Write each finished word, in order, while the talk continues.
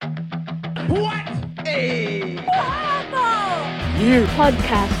What a horrible year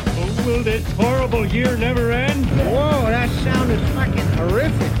podcast. Oh, will this horrible year never end? Whoa, that sounded fucking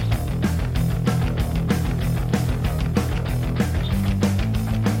horrific.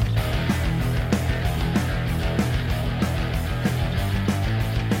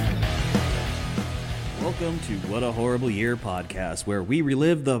 Welcome to What a Horrible Year podcast, where we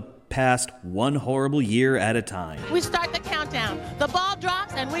relive the past one horrible year at a time. We start the countdown. The ball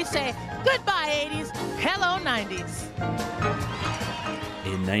drops and we say, goodbye 80s, hello 90s.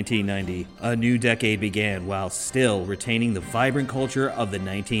 In 1990, a new decade began while still retaining the vibrant culture of the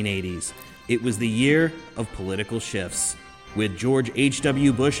 1980s. It was the year of political shifts, with George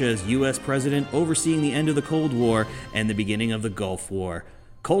H.W. Bush as U.S. President overseeing the end of the Cold War and the beginning of the Gulf War.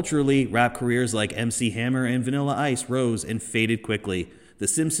 Culturally, rap careers like MC Hammer and Vanilla Ice rose and faded quickly. The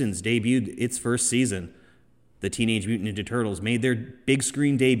Simpsons debuted its first season. The Teenage Mutant Ninja Turtles made their big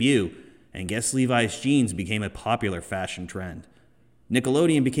screen debut, and Guess Levi's jeans became a popular fashion trend.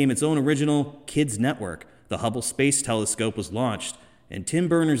 Nickelodeon became its own original kids network. The Hubble Space Telescope was launched, and Tim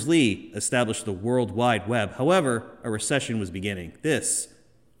Berners-Lee established the World Wide Web. However, a recession was beginning. This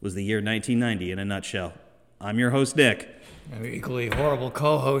was the year 1990 in a nutshell. I'm your host, Nick. An equally horrible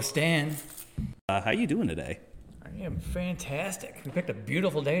co-host, Dan. How you doing today? I am fantastic. We picked a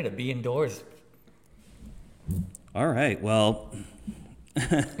beautiful day to be indoors. All right, well...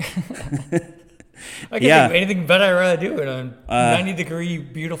 I can't think of anything better I'd rather do it on a 90-degree,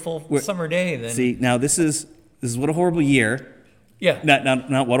 beautiful summer day. Than... See, now this is what a horrible year. Yeah.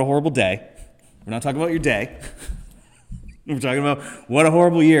 Not what a horrible day. We're not talking about your day. We're talking about what a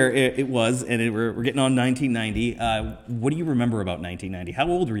horrible year it was, and we're getting on 1990. What do you remember about 1990? How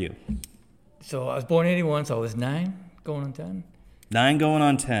old were you? So I was born in 81, so I was 9 going on 10. 9 going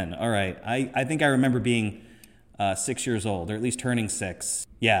on 10. All right. I think I remember being 6 years old, or at least turning 6.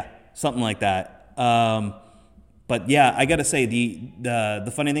 Yeah, something like that. But yeah, I got to say,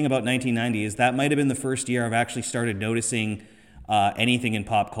 the funny thing about 1990 is that might have been the first year I've actually started noticing anything in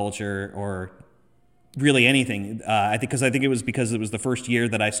pop culture or really anything. I think it was because it was the first year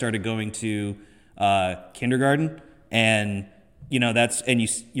that I started going to kindergarten, and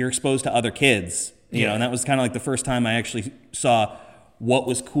you're exposed to other kids, you know, and that was kind of like the first time I actually saw what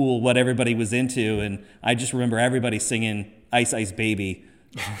was cool, what everybody was into, and I just remember everybody singing Ice Ice Baby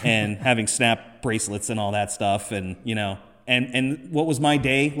and having snap bracelets and all that stuff, and and what was my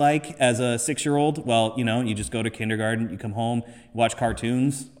day like as a 6-year-old? Well, you just go to kindergarten, you come home, watch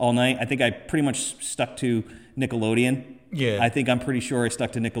cartoons all night. I think I pretty much stuck to Nickelodeon. Yeah. I think I'm pretty sure I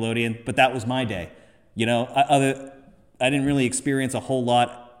stuck to Nickelodeon, but that was my day. I didn't really experience a whole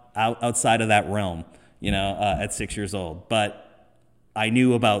lot outside of that realm, at 6 years old. But I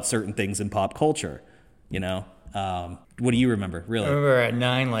knew about certain things in pop culture, What do you remember, really? I remember at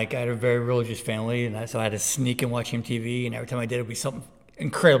 9, I had a very religious family, and so I had to sneak and watch MTV, and every time I did, it would be something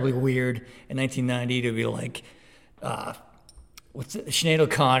incredibly weird. In 1990, it would be like, Sinead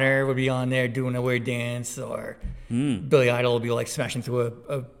O'Connor would be on there doing a weird dance, or Billy Idol would be smashing through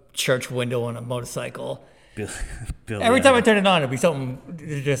a church window on a motorcycle. Every time I turned it on, it'd be something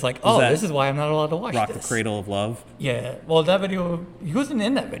just like, this is why I'm not allowed to watch Rock this. the Cradle of Love? Yeah. Well, that video, he wasn't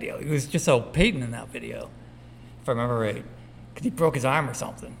in that video. He was just so Peyton in that video, if I remember right, because he broke his arm or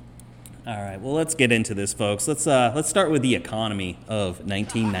something. All right. Well, let's get into this, folks. Let's start with the economy of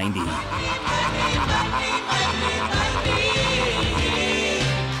 1990.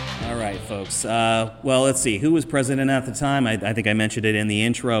 All right, folks. Well, let's see. Who was president at the time? I think I mentioned it in the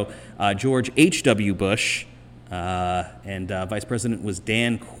intro. George H.W. Bush, and vice president was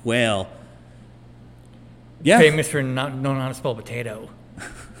Dan Quayle. Yeah. Famous for not knowing how to spell potato.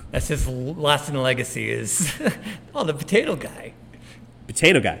 That's his lasting legacy is, the potato guy.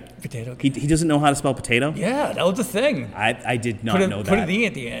 Potato guy. Potato guy. He doesn't know how to spell potato? Yeah, that was the thing. I did not know that. Put an E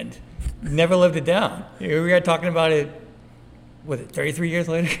at the end. Never lived it down. Here we are talking about it, 33 years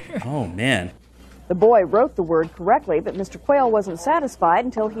later? Oh, man. The boy wrote the word correctly, but Mr. Quayle wasn't satisfied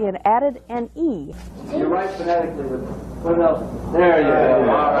until he had added an E. You write phonetically with what else? There you go.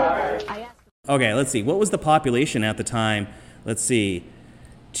 All right. Okay, let's see. What was the population at the time? Let's see.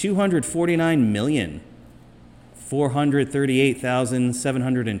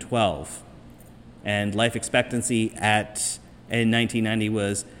 249,438,712. And life expectancy in 1990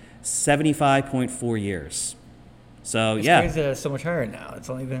 was 75.4 years. So, It's so much higher now. It's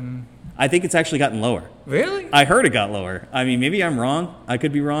only been... I think it's actually gotten lower. Really? I heard it got lower. I mean, maybe I'm wrong. I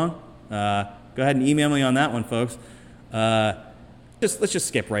could be wrong. Go ahead and email me on that one, folks. Let's just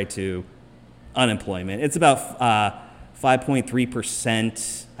skip right to unemployment. It's about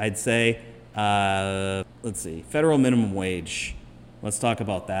 5.3%, I'd say. Let's see. Federal minimum wage. Let's talk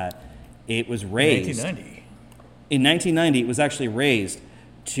about that. it was raised. 1990. In 1990, it was actually raised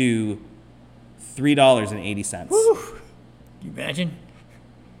to $3.80. Woo. Can you imagine?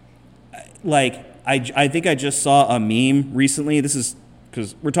 Like, I think I just saw a meme recently. This is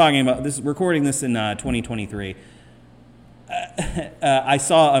because we're talking about this, recording this in 2023. I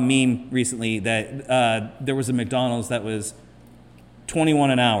saw a meme recently that there was a McDonald's that was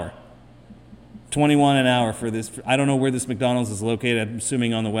 $21 an hour. $21 an hour for this. I don't know where this McDonald's is located. I'm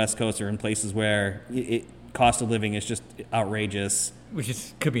assuming on the West Coast or in places where cost of living is just outrageous.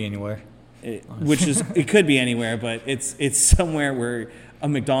 Could be anywhere. It could be anywhere, but it's somewhere where a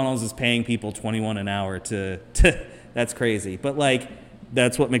McDonald's is paying people $21 an hour to that's crazy. But like,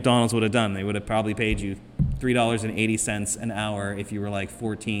 that's what McDonald's would have done. They would have probably paid you $3.80 an hour if you were like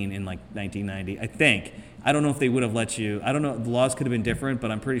 14 in like 1990. I think. I don't know if they would have let you. I don't know. The laws could have been different,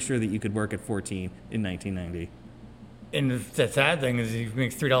 but I'm pretty sure that you could work at 14 in 1990. And the sad thing is, you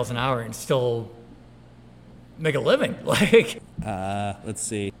make $3 an hour and still make a living. Like, let's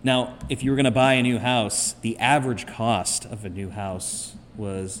see. Now, if you were going to buy a new house, the average cost of a new house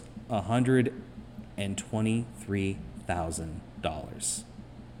was $123,000.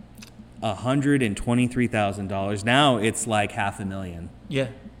 $123,000. Now it's like $500,000. Yeah.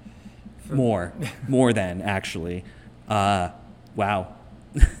 More than actually. Wow.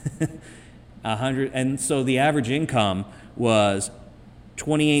 And so the average income was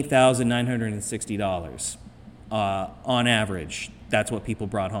 $28,960 on average. That's what people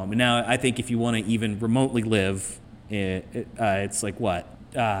brought home. And now I think if you want to even remotely live, it's like what?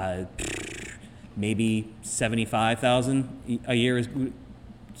 Maybe $75,000 a year is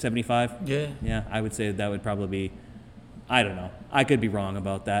 75. Yeah. Yeah, I would say that would probably be. I don't know. I could be wrong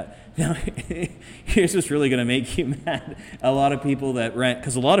about that. Now, here's what's really going to make you mad. A lot of people that rent,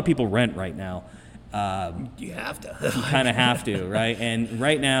 because a lot of people rent right now. You have to. You kind of have to, right? And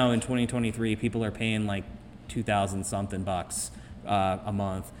right now in 2023, people are paying like $2,000-something bucks a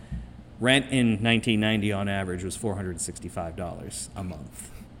month. Rent in 1990 on average was $465 a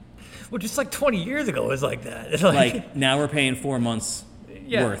month. Well, just like 20 years ago, it was like that. It's like now we're paying 4 months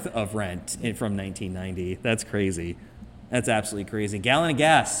worth of rent from 1990. That's crazy. That's absolutely crazy. Gallon of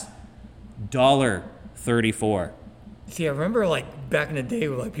gas, $1.34. See, I remember like back in the day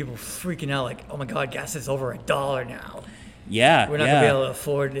with like people freaking out like, oh my God, gas is over $1 now. Yeah, we're not going to be able to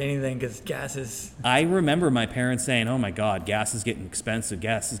afford anything because gas is... I remember my parents saying, oh my God, gas is getting expensive.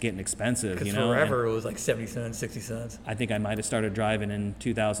 Gas is getting expensive. Because forever it was like 70 cents, 60 cents. I think I might have started driving in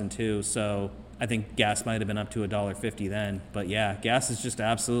 2002, so I think gas might have been up to $1.50 then. But yeah, gas is just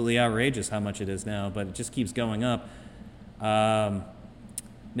absolutely outrageous how much it is now, but it just keeps going up. Now,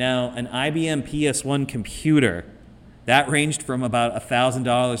 an IBM PS1 computer, that ranged from about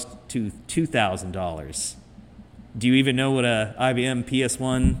 $1,000 to $2,000. Do you even know what a IBM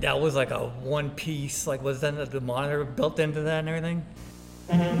PS1? That was like a one piece, like was that the monitor built into that and everything?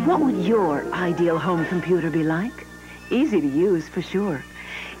 What would your ideal home computer be like? Easy to use for sure.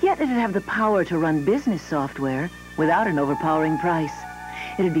 Yet it'd have the power to run business software without an overpowering price.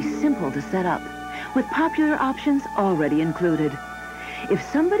 It'd be simple to set up, with popular options already included. If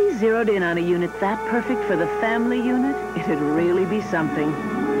somebody zeroed in on a unit that perfect for the family unit, it'd really be something.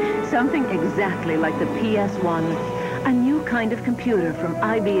 Something exactly like the PS1, a new kind of computer from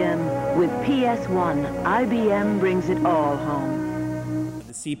IBM. With PS1, IBM brings it all home.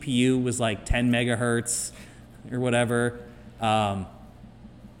 The CPU was like 10 megahertz or whatever.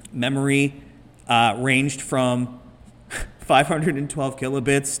 Memory ranged from 512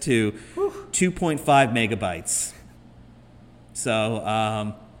 kilobits to 2.5 megabytes. So,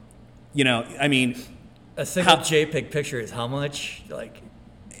 I mean... A single JPEG picture is how much? Like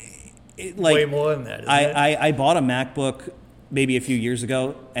way more than that, isn't it? I bought a MacBook maybe a few years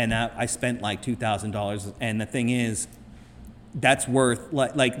ago, and I spent like $2,000. And the thing is, that's worth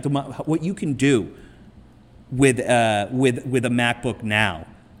what you can do with a MacBook now.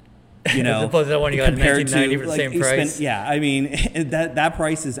 You know, opposed to that one you got in 1990 for the same price. I mean, that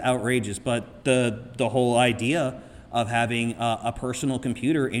price is outrageous. But the whole idea of having a personal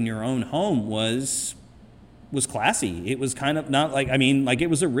computer in your own home was classy. It was kind of not like,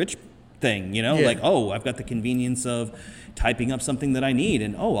 it was a rich thing, you know, like, oh, I've got the convenience of typing up something that I need,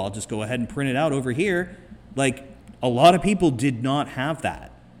 and I'll just go ahead and print it out over here. Like, a lot of people did not have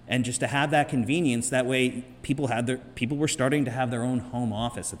that, and just to have that convenience, that way people were starting to have their own home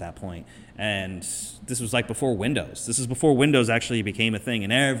office at that point. And this was like before Windows. This is before Windows actually became a thing,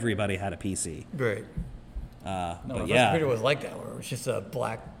 and everybody had a PC. Great. But the yeah, computer was like that, where it was just a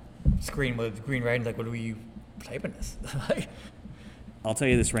black screen with green writing. Like, what do we type in this? I'll tell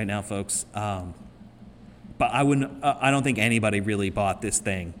you this right now, folks. But I don't think anybody really bought this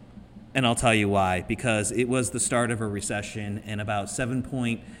thing And I'll tell you why. Because it was the start of a recession, and about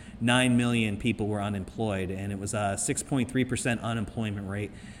 7.9 million people were unemployed, and it was a 6.3% unemployment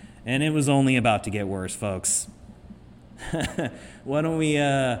rate. And it was only about to get worse, folks. Why don't we,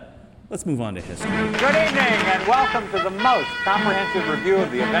 let's move on to history. Good evening, and welcome to the most comprehensive review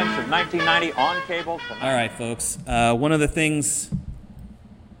of the events of 1990 on cable tonight. All right, folks. One of the things,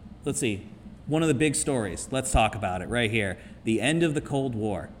 let's see, one of the big stories, let's talk about it right here. The end of the Cold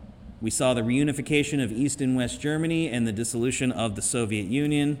War. We saw the reunification of East and West Germany and the dissolution of the Soviet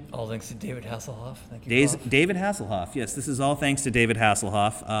Union. All thanks to David Hasselhoff. Thank you, Prof. David Hasselhoff. Yes, this is all thanks to David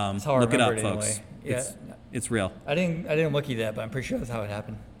Hasselhoff. That's how I look it up, remember folks. Anyway. It's real. I didn't look at that, but I'm pretty sure that's how it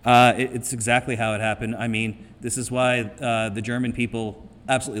happened. It's exactly how it happened. I mean, this is why the German people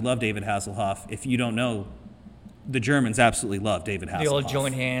absolutely love David Hasselhoff. If you don't know, the Germans absolutely love David Hasselhoff. They all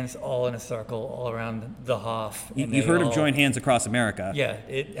join hands, all in a circle, all around the Hoff. You've heard of join hands across America. Yeah,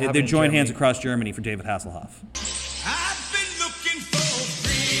 they join hands across Germany for David Hasselhoff. I've been looking for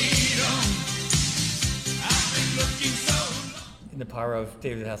freedom. I've been looking so long. And the power of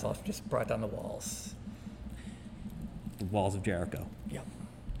David Hasselhoff just brought down the walls. The walls of Jericho. Yeah.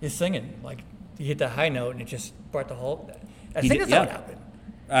 He's singing. Like, he hit that high note, and it just brought the whole... I think that's how it happened.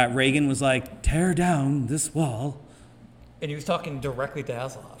 Reagan was like, tear down this wall. And he was talking directly to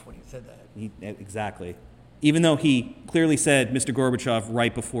Hasselhoff when he said that. Exactly. Even though he clearly said Mr. Gorbachev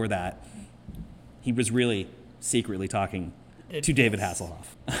right before that, he was really secretly talking to David Hasselhoff.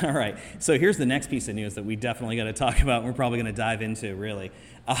 All right. So here's the next piece of news that we definitely got to talk about. We're probably going to dive into, really.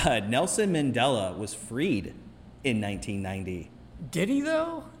 Nelson Mandela was freed in 1990. Did he,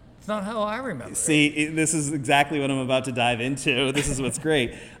 though? It's not how I remember. See, this is exactly what I'm about to dive into. This is what's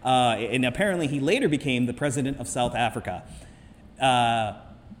great. And apparently he later became the president of South Africa.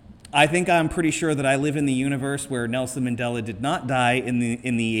 I'm pretty sure that I live in the universe where Nelson Mandela did not die in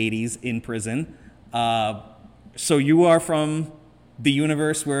the 80s in prison. So you are from the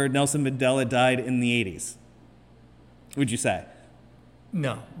universe where Nelson Mandela died in the 80s, would you say?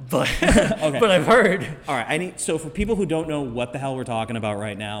 No, but okay. But I've heard. All right, so for people who don't know what the hell we're talking about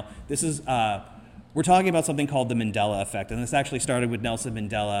right now, this is we're talking about something called the Mandela effect, and this actually started with Nelson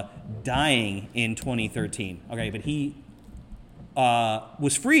Mandela dying in 2013. Okay, but he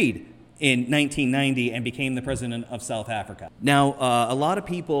was freed in 1990 and became the president of South Africa. Now, a lot of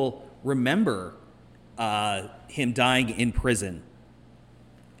people remember him dying in prison,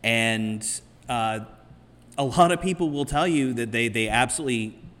 and a lot of people will tell you that they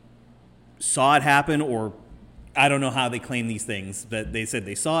absolutely saw it happen, or I don't know how they claim these things, but they said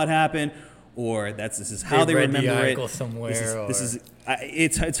they saw it happen, or this is how they remember the article it. Somewhere,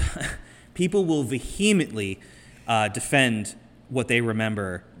 It's people will vehemently defend what they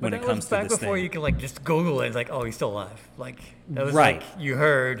remember when it comes to this thing. Back before you can just Google it. It's like, oh, he's still alive. Like that was right. Like you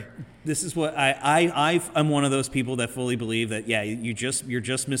heard. This is what I'm one of those people that fully believe that you're just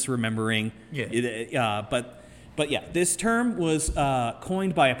misremembering. Yeah. But yeah, this term was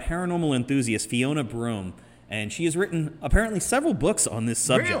coined by a paranormal enthusiast, Fiona Broom, and she has written apparently several books on this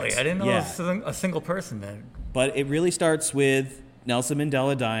subject. Really, I didn't know it was a single person then. But it really starts with Nelson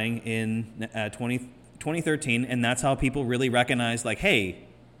Mandela dying in 2013, and that's how people really recognize, like, hey,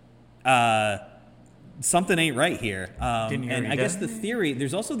 something ain't right here. And I guess the theory,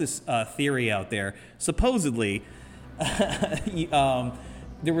 there's also this theory out there, supposedly,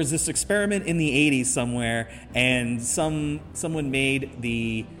 there was this experiment in the 80s somewhere, and someone made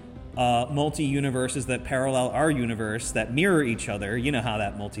the multi-universes that parallel our universe that mirror each other. You know how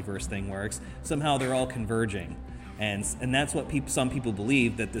that multiverse thing works. Somehow they're all converging. And that's what some people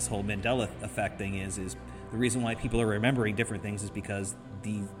believe that this whole Mandela effect thing is the reason why people are remembering different things is because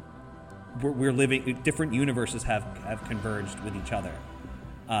we're living, different universes have converged with each other.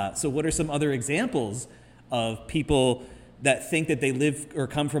 So what are some other examples of people that think that they live or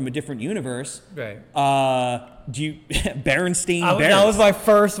come from a different universe? Right. Berenstein? That was my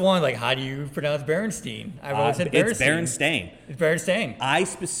first one. Like, how do you pronounce Berenstein? I've always said Berenstein. It's Berenstain. It's Berenstain. I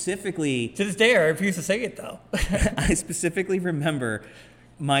specifically... To this day, I refuse to say it, though. I specifically remember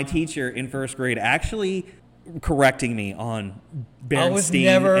my teacher in first grade actually correcting me on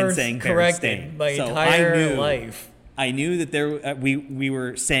Berenstein and saying corrected Berenstain. My entire life. I knew that we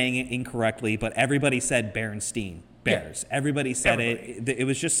were saying it incorrectly, but everybody said Berenstein. Bears. Yeah. Everybody said it. It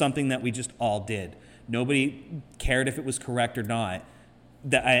was just something that we just all did. Nobody cared if it was correct or not.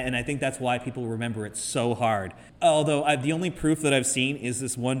 And I think that's why people remember it so hard. Although the only proof that I've seen is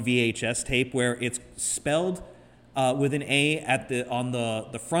this one VHS tape where it's spelled with an A on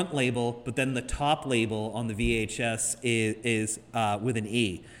the front label, but then the top label on the VHS is with an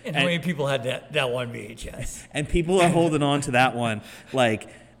E. And how many people had that one VHS? And people are holding on to that one like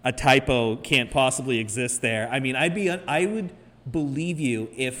a typo can't possibly exist there. I mean, I would believe you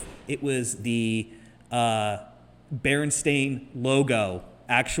if it was the Berenstain logo,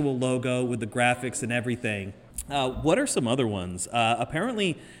 actual logo with the graphics and everything. What are some other ones?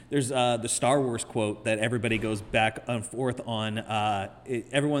 Apparently, there's the Star Wars quote that everybody goes back and forth on.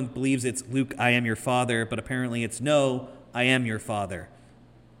 Everyone believes it's Luke, I am your father, but apparently it's no, I am your father.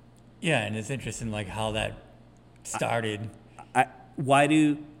 Yeah, and it's interesting like how that started. Why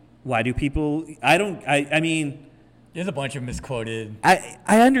do people? I mean, there's a bunch of misquoted.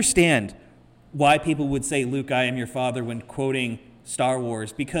 I understand why people would say Luke, I am your father when quoting Star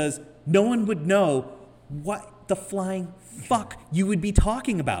Wars, because no one would know what the flying fuck you would be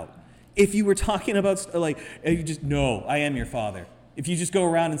talking about if you were talking about like you just no, I am your father. If you just go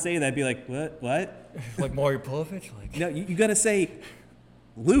around and say that, be like what like Maury Povich. Like no, you got to say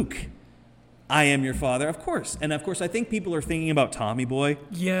Luke, I am your father, of course. And of course, I think people are thinking about Tommy Boy.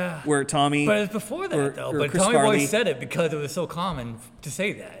 Yeah. Where Tommy. But it's before that though. But Chris Tommy Farley. Boy said it because it was so common to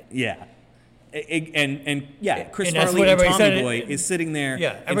say that. Yeah. Chris And that's Farley what and everybody Tommy said Boy is sitting there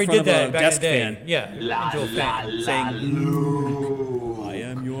Yeah, in everybody front did of that a back desk in the day. fan. Yeah, into a fan. Saying, Luke, I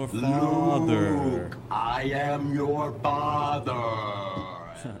am your father. Luke, I am your father.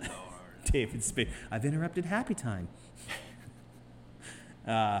 David Spade. I've interrupted happy time.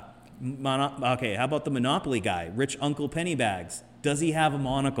 Okay, how about the Monopoly guy, Rich Uncle Pennybags? Does he have a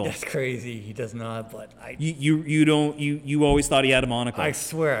monocle? That's crazy. He does not, but You always thought he had a monocle. I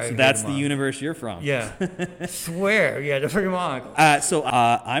swear. So that's the universe you're from. Yeah. Swear. Yeah, the freaking monocle.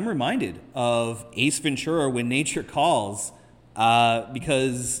 I'm reminded of Ace Ventura: When Nature Calls,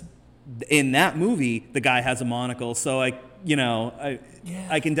 because in that movie the guy has a monocle. So I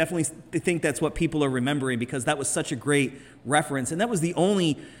can definitely think that's what people are remembering, because that was such a great reference, and that was the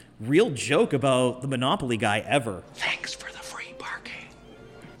only real joke about the Monopoly guy ever. Thanks for the free parking.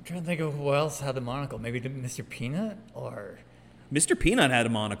 I'm trying to think of who else had the monocle. Maybe Mr. Peanut or Mr. Peanut had a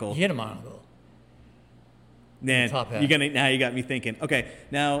monocle. He had a monocle. Man, Top hat. you got me thinking. Okay,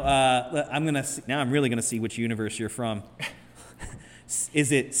 now I'm really gonna see which universe you're from.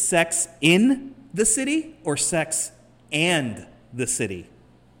 Is it Sex in the City or Sex and the City?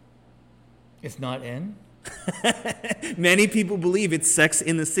 It's not in? Many people believe it's Sex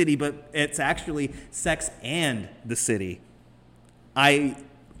in the City, but it's actually Sex and the City. I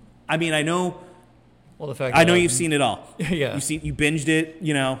mean, I know. Well, the fact I know you've seen it all. Yeah. You binged it,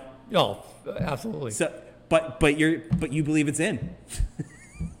 you know. Oh, absolutely. So, but you believe it's in.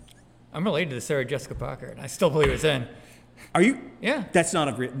 I'm related to Sarah Jessica Parker, and I still believe it's in. Are you? Yeah. That's not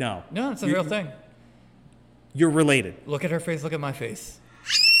a real. No. No, it's a real thing. You're related. Look at her face. Look at my face.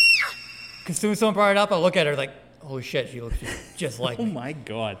 Because soon as someone brought it up, I look at her like, holy shit, she looks just like me. Oh my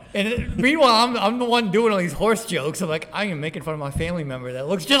god. And meanwhile, I'm the one doing all these horse jokes. I'm like, I am making fun of my family member that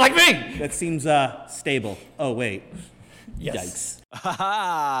looks just like me. That seems stable. Oh wait. Yes.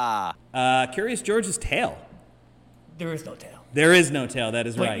 Yikes. Curious George's tail. There is no tail. There is no tail. That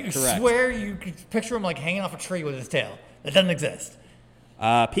is But right. you Correct. swear you could picture him like hanging off a tree with his tail. That doesn't exist.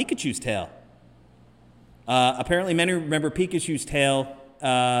 Pikachu's tail. Apparently, many remember Pikachu's tail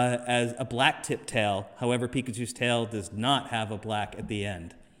as a black tip tail. However, Pikachu's tail does not have a black at the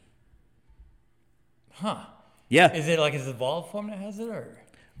end. Huh. Yeah. Is it like his evolved form that has it, or?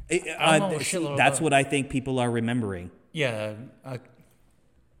 That's what I think people are remembering. Yeah, I can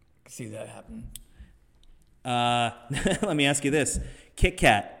see that happen. Let me ask you this: Kit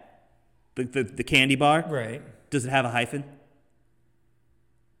Kat, the candy bar, right? Does it have a hyphen?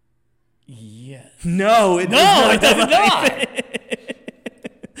 Yes. No, it does not.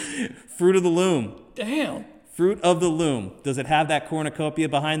 Fruit of the Loom. Damn. Fruit of the Loom. Does it have that cornucopia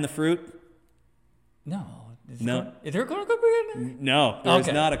behind the fruit? No. No. Is there a cornucopia in there? No, there is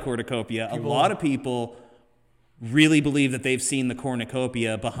not a cornucopia. A lot of people really believe that they've seen the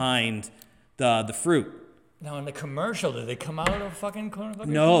cornucopia behind the fruit. Now, in the commercial, did they come out of fucking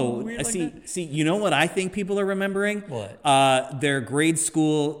cornucopia? No. Weird like that? See, you know what I think people are remembering? What? Their grade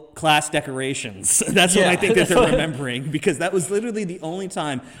school class decorations. That's what I think that they're remembering, because that was literally the only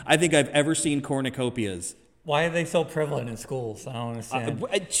time I think I've ever seen cornucopias. Why are they so prevalent in schools? I don't understand.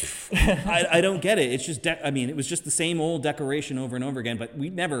 I don't get it. It's just, it was just the same old decoration over and over again, but we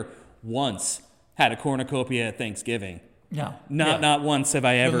never once had a cornucopia at Thanksgiving. No. Not once have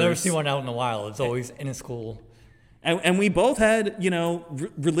I ever. You'll never see one out in the wild. It's always in a school. And we both had,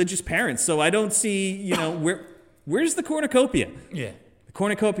 religious parents, so I don't see, where's the cornucopia? Yeah. The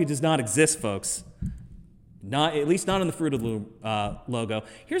cornucopia does not exist, folks. At least not in the Fruit of the Loom logo.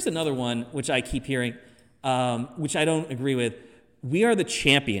 Here's another one, which I keep hearing, which I don't agree with. We are the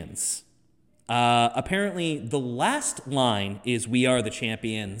champions. Apparently, the last line is "We are the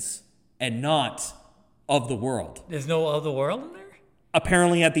champions," and not "of the world." There's no "of the world" in there?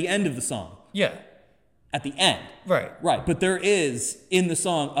 Apparently, at the end of the song. Yeah. At the end. Right. Right. But there is in the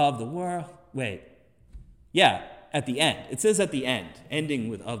song "of the world." Wait. Yeah, at the end. It says at the end, ending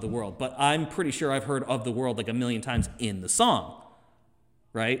with "of the world." But I'm pretty sure I've heard "of the world" like a million times in the song.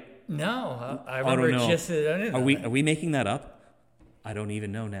 Right? No, I remember don't know. Just Are we making that up? I don't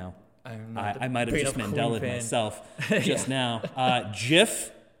even know now. I might have just Mandela'd myself just now.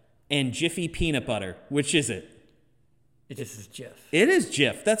 Jif and Jiffy peanut butter. Which is it? It just is Jif. It is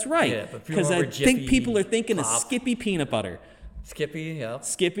Jif. That's right. Yeah, because I think people are thinking of Skippy peanut butter. Skippy, yeah.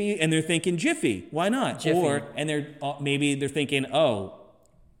 Skippy, and they're thinking Jiffy. Why not? Jiffy. Maybe they're thinking,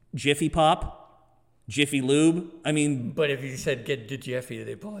 Jiffy Pop, Jiffy Lube. I mean, but if you said get to Jiffy,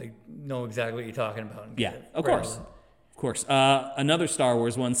 they probably know exactly what you're talking about. Yeah, of course. Of course. Another Star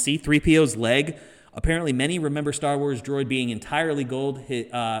Wars one, C-3PO's leg. Apparently, many remember Star Wars droid being entirely gold,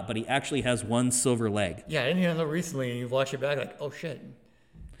 but he actually has one silver leg. Yeah, I didn't hear that recently, and you watch it back like, oh shit.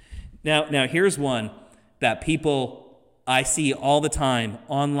 Now here's one that I see all the time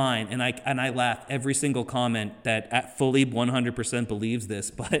online, and I laugh every single comment that fully 100% believes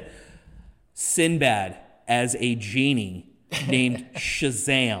this, but Sinbad as a genie named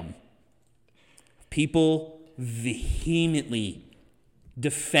Shazam. People vehemently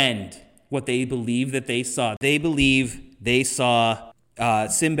defend what they believe that they saw. They believe they saw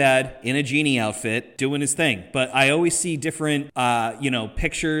Sinbad in a genie outfit doing his thing. But I always see different,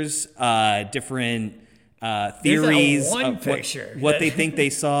 pictures, different theories of what they think they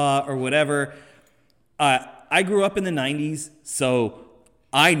saw or whatever. I grew up in the 90s, so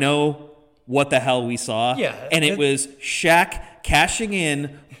I know what the hell we saw. Yeah. And it was Shaq cashing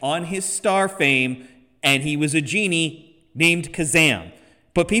in on his star fame, and he was a genie named Kazam.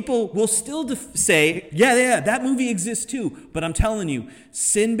 But people will still say, yeah, that movie exists too. But I'm telling you,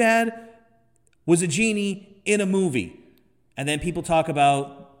 Sinbad was a genie in a movie. And then people talk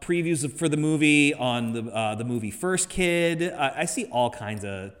about previews for the movie on the movie First Kid. I see all kinds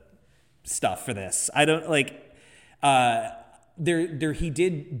of stuff for this. I don't like. He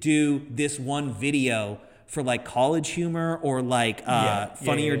did do this one video for like College Humor or like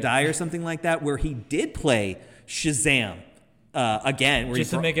Funny or Die or something like that, where he did play Shazam. Again, where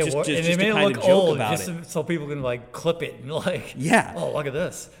just to make it work, and they made it look old, just so people can like clip it and like, oh, look at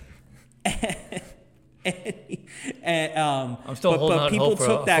this. I'm still holding on. People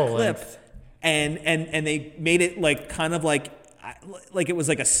took that clip and they made it like kind of like it was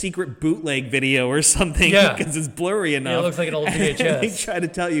like a secret bootleg video or something because it's blurry enough. Yeah, it looks like an old VHS. And they try to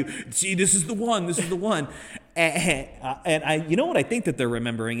tell you, see, this is the one. This is the one. And I, you know what I think that they're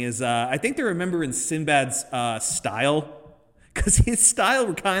remembering is I think they're remembering Sinbad's style. Because his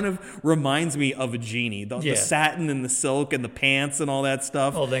style kind of reminds me of a genie. The satin and the silk and the pants and all that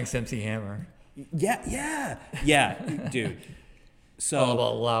stuff. Oh, thanks, MC Hammer. Yeah, dude. So all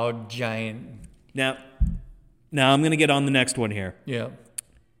about loud, giant. Now I'm going to get on the next one here. Yeah.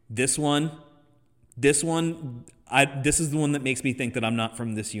 This one, this is the one that makes me think that I'm not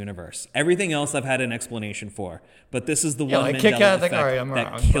from this universe. Everything else I've had an explanation for. But this is the one Mandela effect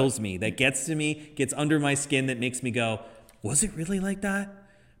that kills me, that gets to me, gets under my skin, that makes me go, was it really like that?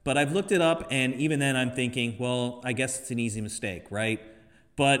 But I've looked it up, and even then I'm thinking, well, I guess it's an easy mistake, right?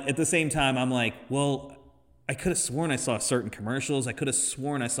 But at the same time, I'm like, well, I could have sworn I saw certain commercials. I could have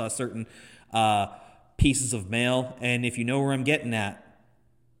sworn I saw certain pieces of mail. And if you know where I'm getting at,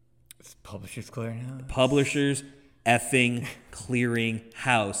 it's Publishers Clearinghouse. Publishers effing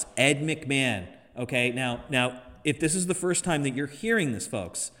Clearinghouse. Ed McMahon. Okay, now, if this is the first time that you're hearing this,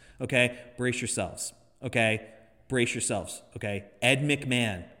 folks, okay, brace yourselves, okay? Brace yourselves, okay? Ed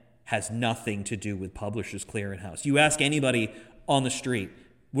McMahon has nothing to do with Publishers Clearinghouse. You ask anybody on the street,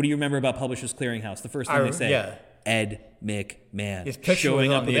 what do you remember about Publishers Clearinghouse? The first thing they say, Ed McMahon. His picture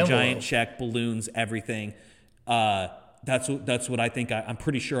showing up on with the a envelope. giant check, balloons, everything. That's what I think. I'm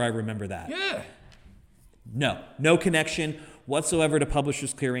pretty sure I remember that. Yeah. No connection whatsoever to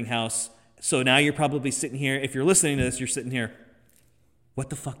Publishers Clearinghouse. So now you're probably sitting here. If you're listening to this, you're sitting here. What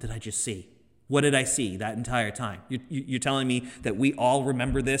the fuck did I just see? What did I see that entire time? You're telling me that we all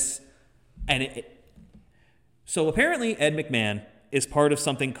remember this? And so apparently Ed McMahon is part of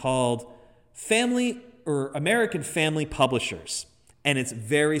something called American Family Publishers. And it's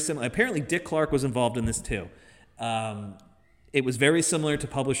very similar. Apparently Dick Clark was involved in this too. It was very similar to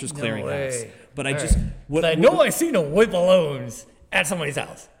Publishers Clearinghouse. But I seen them with balloons at somebody's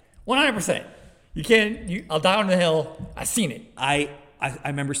house. 100%. I'll die on the hill. I seen it. I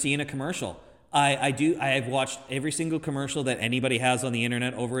remember seeing a commercial. I do. I have watched every single commercial that anybody has on the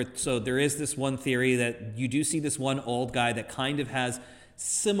internet over it. So there is this one theory that you do see this one old guy that kind of has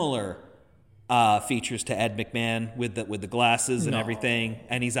similar features to Ed McMahon with the glasses and everything,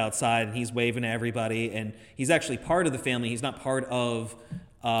 and he's outside and he's waving at everybody, and he's actually part of the family. He's not part of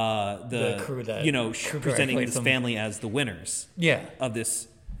the crew that presenting this family as the winners. Of this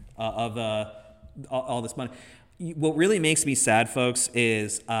all this money. What really makes me sad, folks,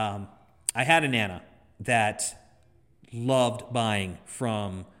 is I had a Nana that loved buying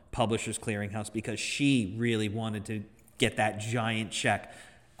from Publishers Clearinghouse because she really wanted to get that giant check.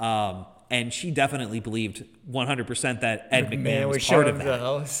 And she definitely believed 100% that Ed McMahon was part of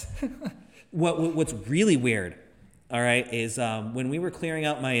that. What's really weird, all right, is when we were clearing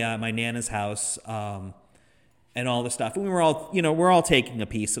out my Nana's house and all this stuff, and we're all taking a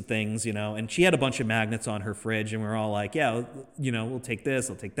piece of things, and she had a bunch of magnets on her fridge, and we're all like, yeah, we'll take this,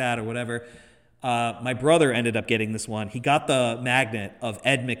 we'll take that, or whatever. My brother ended up getting this one. He got the magnet of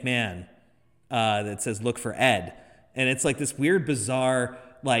Ed McMahon that says "Look for Ed," and it's like this weird, bizarre,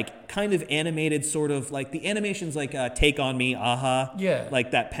 like kind of animated, sort of like the animation's like "Take on Me," aha,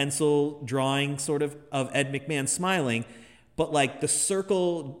 like that pencil drawing sort of Ed McMahon smiling. But like the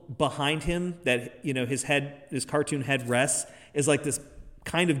circle behind him that, his cartoon head rests is like this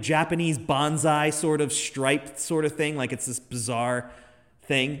kind of Japanese bonsai sort of striped sort of thing. Like it's this bizarre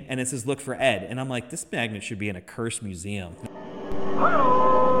thing. And it says, "Look for Ed." And I'm like, this magnet should be in a cursed museum.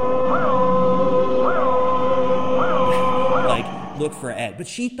 Like, look for Ed. But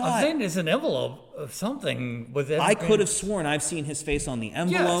she thought... I think there's an envelope of something with Ed. I could have sworn I've seen his face on the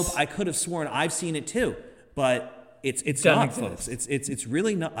envelope. Yes. I could have sworn I've seen it too. But... It's not, folks. It's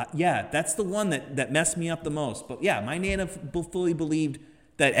really not. That's the one that messed me up the most. But yeah, my Nana fully believed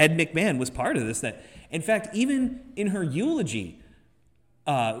that Ed McMahon was part of this. That, in fact, even in her eulogy,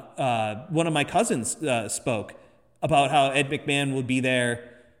 one of my cousins spoke about how Ed McMahon would be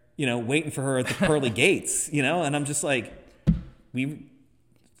there, waiting for her at the pearly gates, and I'm just like, it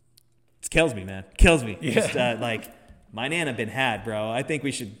kills me, man. Kills me. Yeah. Just, my Nana been had, bro. I think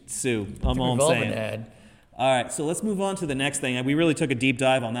we should sue. I'm all I'm saying. All right, so let's move on to the next thing. We really took a deep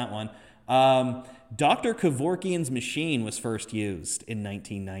dive on that one. Dr. Kevorkian's machine was first used in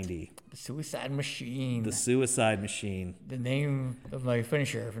 1990. The Suicide Machine. The Suicide Machine. The name of my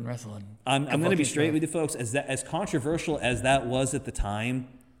finisher in wrestling. I'm going to be straight with you folks. As controversial as that was at the time,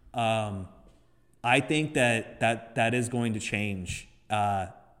 I think that is going to change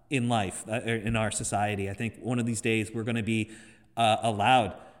in life, in our society. I think one of these days we're going to be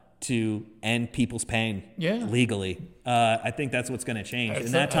allowed to end people's pain legally. I think that's what's going to change.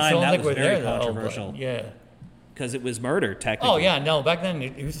 In that time, that was very controversial. Because it was murder, technically. Oh, yeah, no. Back then,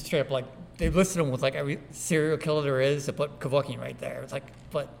 it was straight up like, they listed him with like every serial killer there is to put Kevorkian right there. It's like,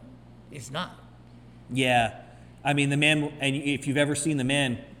 but it's not. Yeah. I mean, the man, and if you've ever seen the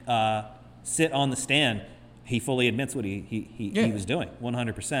man sit on the stand, he fully admits what he was doing,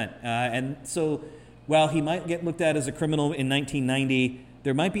 100%. And so, while he might get looked at as a criminal in 1990,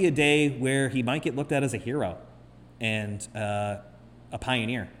 there might be a day where he might get looked at as a hero and a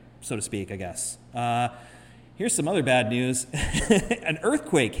pioneer, so to speak, I guess. Here's some other bad news. An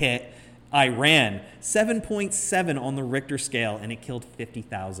earthquake hit Iran, 7.7 on the Richter scale, and it killed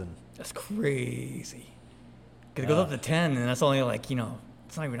 50,000. That's crazy. Because it goes up to 10, and that's only like,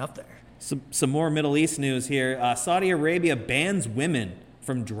 it's not even up there. Some more Middle East news here. Saudi Arabia bans women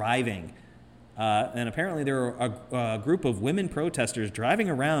from driving. And apparently there are a group of women protesters driving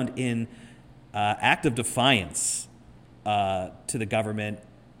around in act of defiance to the government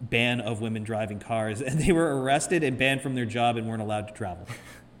ban of women driving cars. And they were arrested and banned from their job and weren't allowed to travel.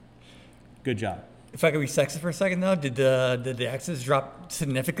 Good job. If I could be sexist for a second, though, did the accidents drop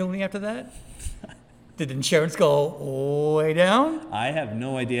significantly after that? Did insurance go way down? I have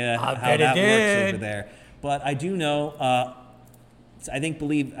no idea how that works over there. But I do know... I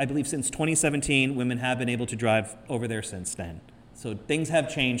believe since 2017, women have been able to drive over there since then. So things have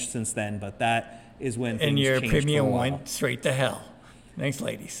changed since then, but that is when things changed for a while. And your premium went straight to hell. Thanks,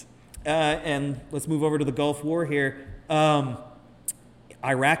 ladies. And let's move over to the Gulf War here.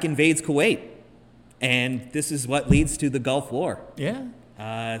 Iraq invades Kuwait, and this is what leads to the Gulf War. Yeah.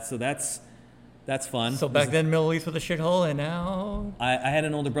 So that's fun. So back then, Middle East was a shithole, and now I had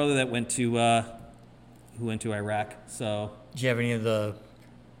an older brother that went to Iraq. So. Do you have any of the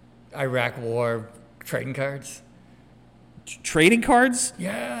Iraq War trading cards? Trading cards?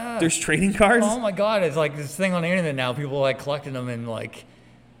 Yeah. There's trading cards? Oh my God. It's like this thing on the internet now. People are like collecting them, and like,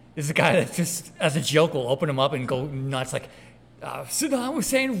 there's a guy that just, as a joke, will open them up and go nuts. Like, Saddam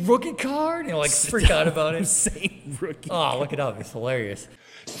Hussein rookie card? Freak out about it. Hussein rookie Oh, look it up. It's hilarious.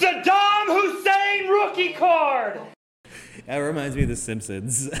 Saddam Hussein rookie card! That reminds me of The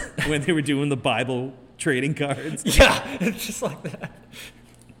Simpsons when they were doing the Bible trading cards. Yeah, it's just like that.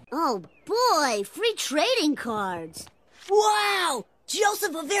 Oh boy, free trading cards. Wow,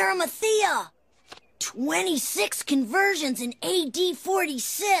 Joseph of Arimathea. 26 conversions in AD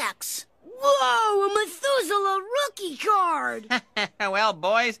 46. Whoa, a Methuselah rookie card. Well,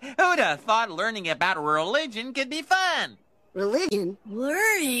 boys, who'd have thought learning about religion could be fun? Religion?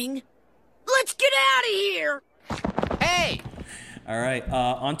 Learning? Let's get out of here. Hey! All right,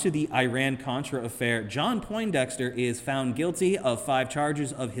 on to the Iran-Contra affair. John Poindexter is found guilty of 5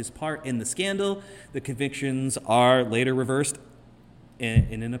 charges of his part in the scandal. The convictions are later reversed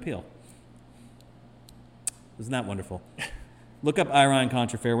in an appeal. Isn't that wonderful? Look up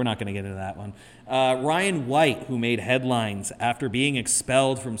Iran-Contra affair. We're not going to get into that one. Ryan White, who made headlines after being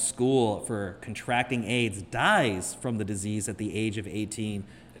expelled from school for contracting AIDS, dies from the disease at the age of 18.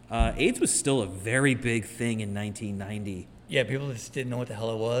 AIDS was still a very big thing in 1990. Yeah, people just didn't know what the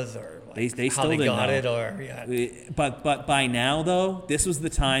hell it was, or they how still they didn't got know. it, or yeah. But by now, though, this was the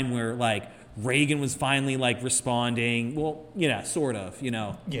time where Reagan was finally responding. Well, sort of.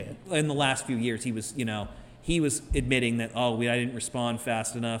 Yeah. In the last few years, he was he was admitting that I didn't respond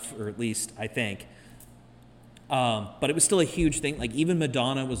fast enough, or at least I think. But it was still a huge thing. Even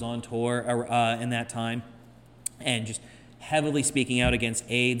Madonna was on tour in that time, and just heavily speaking out against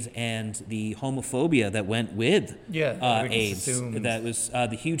AIDS and the homophobia that went with AIDS. That was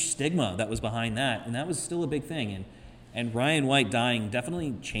the huge stigma that was behind that, and that was still a big thing. And Ryan White dying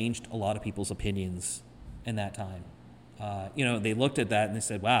definitely changed a lot of people's opinions in that time. They looked at that and they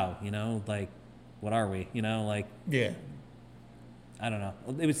said, "Wow, what are we?" Yeah. I don't know.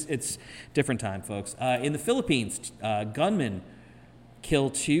 It's different time, folks. In the Philippines, gunmen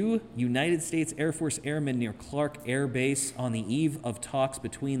kill 2 United States Air Force airmen near Clark Air Base on the eve of talks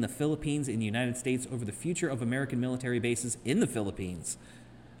between the Philippines and the United States over the future of American military bases in the Philippines.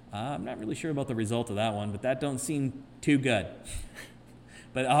 I'm not really sure about the result of that one, but that don't seem too good.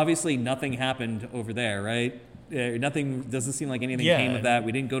 But obviously nothing happened over there, right? Nothing, doesn't seem like anything came of that.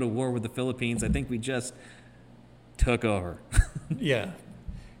 We didn't go to war with the Philippines. I think we just took over. Yeah.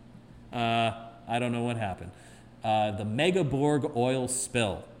 I don't know what happened. The Megaborg oil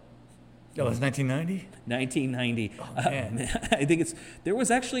spill. That was 1990? 1990. Oh, man. I think there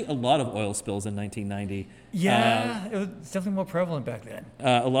was actually a lot of oil spills in 1990. Yeah, it was definitely more prevalent back then.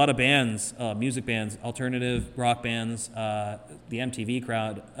 A lot of bands, music bands, alternative rock bands, the MTV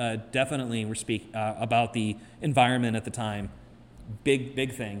crowd definitely were about the environment at the time.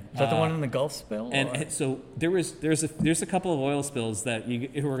 Big thing. Is that the one in the Gulf spill? And so there's a couple of oil spills that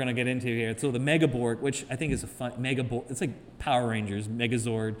we're going to get into here. So the Megaborg, which I think is a fun Megaborg, it's like Power Rangers,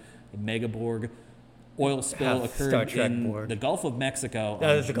 Megazord, the Megaborg oil spill occurred in the Gulf of Mexico.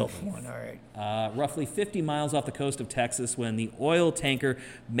 That is the Gulf one, all right. Roughly 50 miles off the coast of Texas, when the oil tanker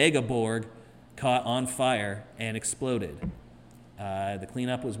Megaborg caught on fire and exploded. The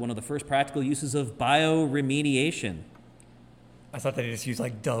cleanup was one of the first practical uses of bioremediation. I thought they just used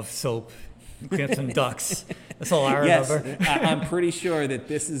Dove soap, clean up some ducks. That's all I remember. Yes, I'm pretty sure that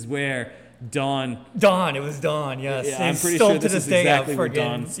this is where Dawn. It was Dawn. Yes, Yeah, I'm pretty sure this is exactly where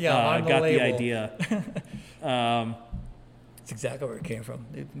Dawn got the idea. That's exactly where it came from.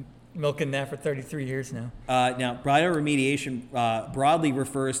 They've been milking that for 33 years now. Now, bioremediation broadly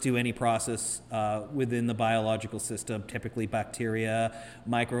refers to any process within the biological system, typically bacteria,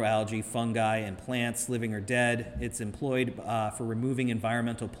 microalgae, fungi, and plants, living or dead. It's employed for removing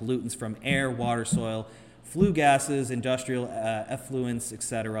environmental pollutants from air, water, soil, flue gases, industrial effluents,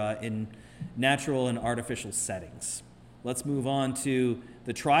 etc., in natural and artificial settings. Let's move on to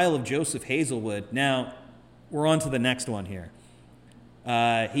the trial of Joseph Hazelwood. Now, we're on to the next one here.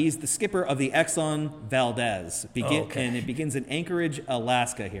 He's the skipper of the Exxon Valdez, and it begins in Anchorage,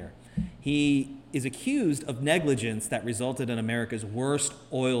 Alaska here. He is accused of negligence that resulted in America's worst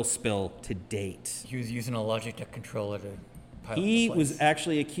oil spill to date. He was using a Logitech controller to pilot He the was planes.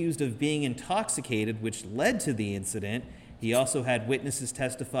 actually accused of being intoxicated, which led to the incident. He also had witnesses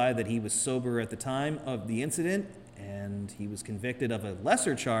testify that he was sober at the time of the incident, and he was convicted of a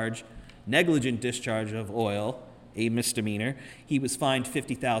lesser charge, negligent discharge of oil, a misdemeanor. He was fined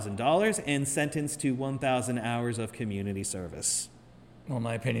 $50,000 and sentenced to 1,000 hours of community service. Well, in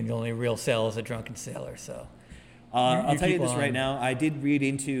my opinion, the only real sailor is a drunken sailor, so... I'll tell you this right now. I did read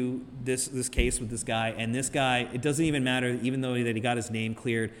into this case with this guy, and this guy, it doesn't even matter, even though that he got his name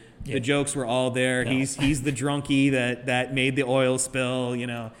cleared. Yeah. The jokes were all there. No. He's the drunkie that made the oil spill,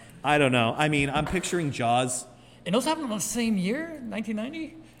 I don't know. I mean, I'm picturing Jaws And those happened in the same year,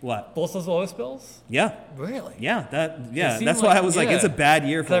 1990? What? Both those oil spills? Yeah. Really? Yeah. That's why I was like, it's a bad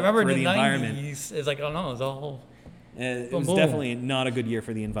year for I remember the in the environment. 90s, it's like, I don't know, it was all... It was definitely not a good year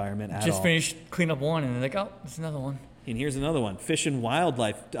for the environment at all. Just finished clean up one, and they're like, oh, there's another one. And here's another one. Fish and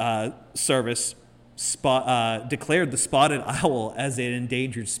Wildlife Service declared the spotted owl as an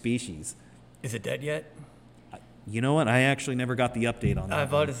endangered species. Is it dead yet? You know what? I actually never got the update on that. I was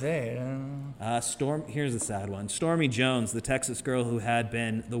about to say. Here's a sad one. Stormy Jones, the Texas girl who had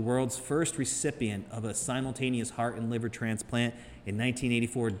been the world's first recipient of a simultaneous heart and liver transplant in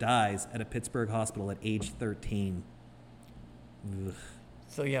 1984, dies at a Pittsburgh hospital at age 13. Ugh.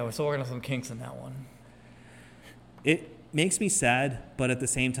 So yeah, we're still working on some kinks in that one. It makes me sad, but at the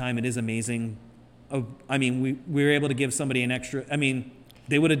same time, it is amazing. I mean, we were able to give somebody an extra. I mean,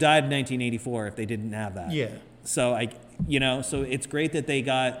 they would have died in 1984 if they didn't have that. Yeah. So so it's great that they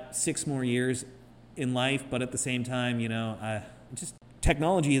got 6 more years in life, but at the same time, just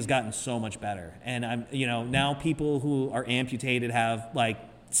technology has gotten so much better, and now people who are amputated have like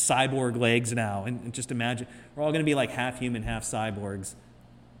cyborg legs now, and just imagine we're all going to be like half human, half cyborgs.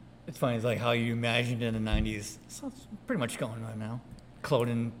 It's funny, it's like how you imagined in the 90s. So it's pretty much going on now.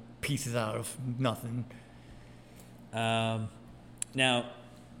 Cloning pieces out of nothing. Now,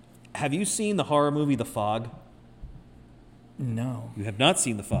 have you seen the horror movie The Fog? No. You have not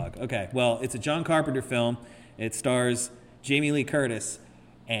seen The Fog. Okay, well, it's a John Carpenter film. It stars Jamie Lee Curtis,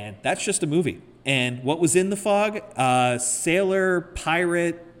 and that's just a movie. And what was in The Fog? Sailor,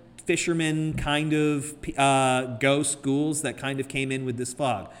 pirate, fisherman kind of ghost ghouls that kind of came in with this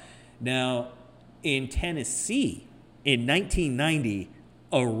fog. Now, in Tennessee, in 1990,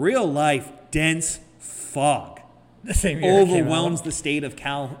 a real-life dense fog the same year overwhelms the state of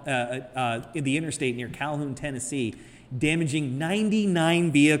in the interstate near Calhoun, Tennessee, damaging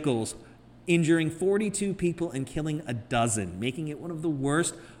 99 vehicles, injuring 42 people, and killing a dozen, making it one of the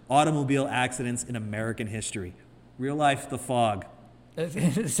worst automobile accidents in American history. Real life, The Fog.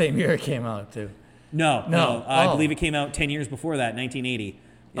 The same year it came out, too. No. I believe it came out 10 years before that, 1980.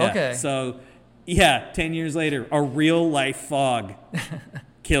 Yeah. Okay. So, 10 years later, a real life fog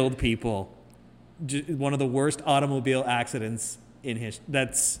killed people. One of the worst automobile accidents in history.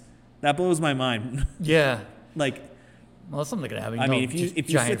 That blows my mind. Yeah. Well, something could happen. I mean, if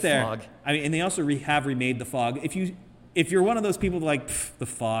you sit there, fog. I mean, and they also have remade The Fog. If you're one of those people like The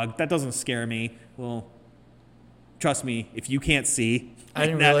Fog, that doesn't scare me. Well, trust me, if you can't see, I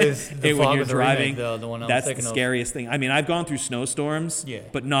didn't realize The Fog when you're was driving, the one I was that's thinking the of. scariest thing. I mean, I've gone through snowstorms,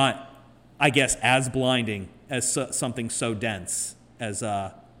 but not, I guess, as blinding as something so dense as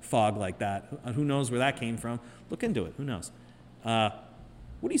fog like that. Who knows where that came from? Look into it. Who knows?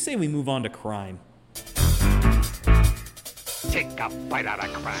 What do you say we move on to crime? Take a bite out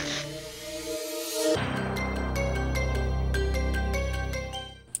of crime.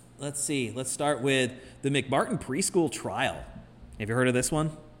 Let's see. Let's start with the McMartin preschool trial. Have you heard of this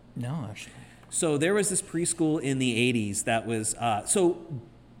one? No, actually. So there was this preschool in the 80s that was... so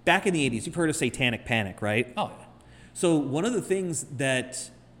back in the 80s, you've heard of Satanic Panic, right? Oh, yeah. So one of the things that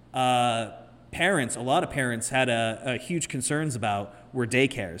a lot of parents had a huge concerns about were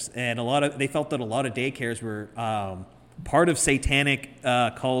daycares. And they felt that a lot of daycares were part of satanic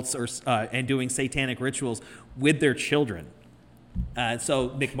cults and doing satanic rituals with their children. So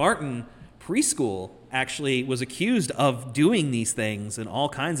McMartin Preschool actually was accused of doing these things and all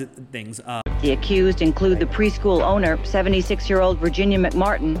kinds of things. The accused include the preschool owner, 76-year-old Virginia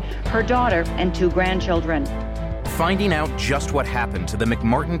McMartin, her daughter, and 2 grandchildren. Finding out just what happened to the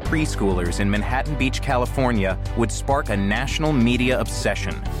McMartin preschoolers in Manhattan Beach, California, would spark a national media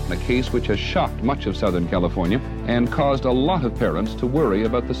obsession. A case which has shocked much of Southern California and caused a lot of parents to worry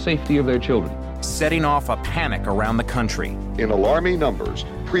about the safety of their children. Setting off a panic around the country. In alarming numbers,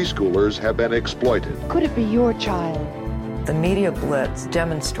 preschoolers have been exploited. Could it be your child? The media blitz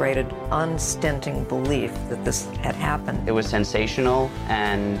demonstrated unstinting belief that this had happened. It was sensational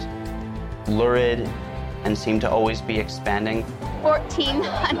and lurid and seemed to always be expanding.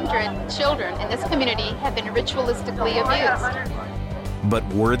 1,400 children in this community have been ritualistically abused. But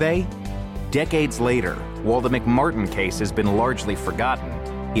were they? Decades later, while the McMartin case has been largely forgotten,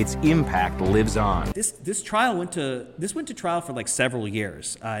 its impact lives on. This trial went to trial for like several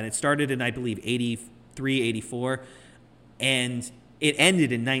years, and it started in, I believe, 83, 84, and it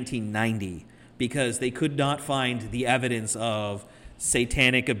ended in 1990 because they could not find the evidence of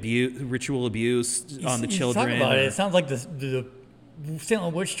satanic abuse, ritual abuse on the children. Talk about it. It sounds like the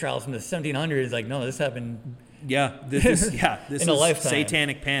Salem witch trials from the 1700s. Like, no, this happened. Yeah, this in is a lifetime.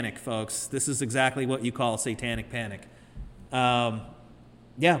 Satanic panic, folks. This is exactly what you call satanic panic.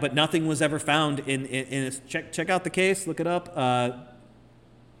 Yeah, but nothing was ever found in check out the case, look it up.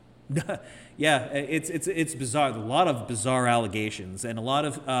 Yeah, it's bizarre. A lot of bizarre allegations, and a lot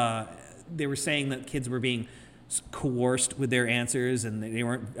of they were saying that kids were being coerced with their answers, and they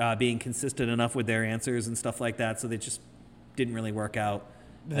weren't being consistent enough with their answers and stuff like that. So they just didn't really work out.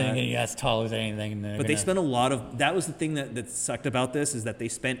 But then again, you ask toddlers anything. But they spent a lot of. That was the thing that sucked about this, is that they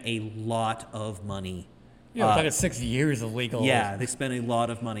spent a lot of money. Yeah, it's like 6 years of legal. Yeah, they spent a lot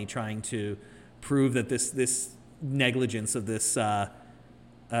of money trying to prove that this negligence of this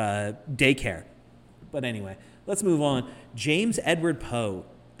daycare. But anyway, let's move on. James Edward Poe,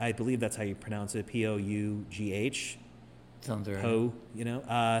 I believe that's how you pronounce it, P-O-U-G-H. Sounds right. Poe,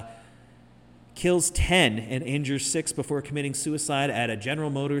 kills 10 and injures 6 before committing suicide at a General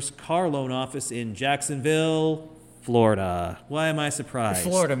Motors car loan office in Jacksonville, Florida. Why am I surprised?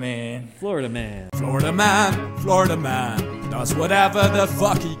 Florida man. Florida man. Florida man, does whatever the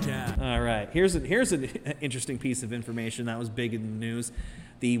fuck he can. All right, here's an interesting piece of information that was big in the news.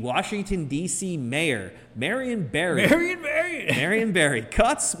 The Washington, D.C. mayor, Marion Barry,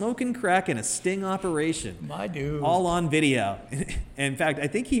 caught smoking crack in a sting operation. My dude. All on video. In fact, I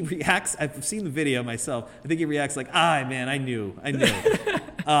think he reacts, I've seen the video myself, I think he reacts like, man, I knew. I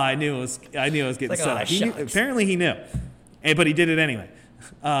knew I was getting like, set up. Apparently he knew, but he did it anyway.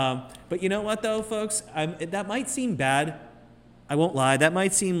 But you know what, though, folks? That might seem bad. I won't lie. That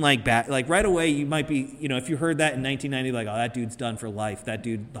might seem like bad. Like right away, you might be, if you heard that in 1990, like, oh, that dude's done for life. That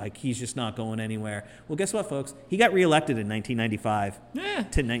dude, like, he's just not going anywhere. Well, guess what, folks? He got reelected in 1995 to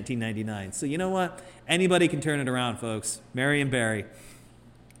 1999. So you know what? Anybody can turn it around, folks. Marion Barry.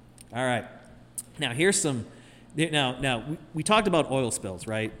 All right. Now here's some. Now we talked about oil spills,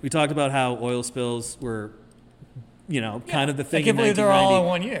 right? We talked about how oil spills were, kind of the thing. I can't believe they're all in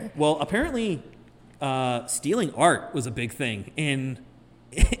 1 year. Well, apparently. Stealing art was a big thing in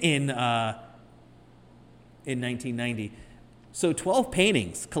 1990. So 12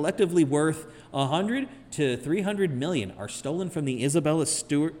 paintings, collectively worth 100 to 300 million, are stolen from the Isabella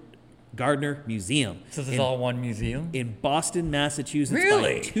Stewart Gardner Museum. So this is all one museum? In Boston, Massachusetts,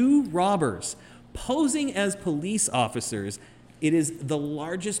 really? By 2 robbers posing as police officers. It is the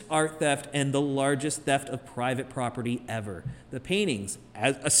largest art theft and the largest theft of private property ever. The paintings,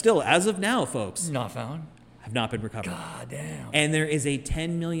 as of now, folks, not found, have not been recovered. God damn. And there is a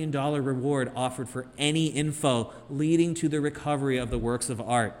 $10 million reward offered for any info leading to the recovery of the works of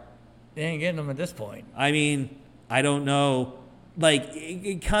art. They ain't getting them at this point. I mean, I don't know. Like,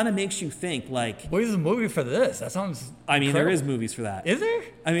 it kind of makes you think, like... Where's the movie for this? That sounds incredible. There is movies for that. Is there?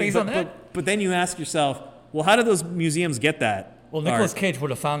 I mean, but then you ask yourself, well, how did those museums get that? Well, Nicolas Cage would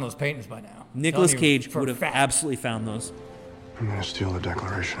have found those paintings by now. Nicolas Cage would have absolutely found those. I'm going to steal the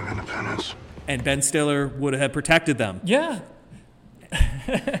Declaration of Independence. And Ben Stiller would have protected them. Yeah.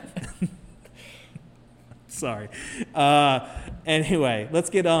 Sorry. Anyway, let's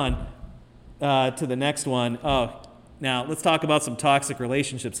get on to the next one. Oh, now let's talk about some toxic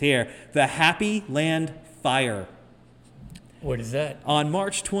relationships here. The Happy Land Fire. What is that? On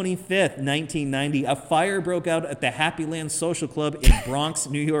March 25th, 1990, a fire broke out at the Happy Land Social Club in Bronx,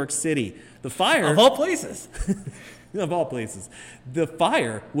 New York City. The fire... Of all places. Of all places. The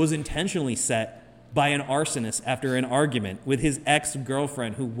fire was intentionally set by an arsonist after an argument with his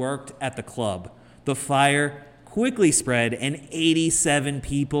ex-girlfriend who worked at the club. The fire quickly spread, and 87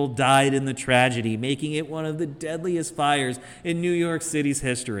 people died in the tragedy, making it one of the deadliest fires in New York City's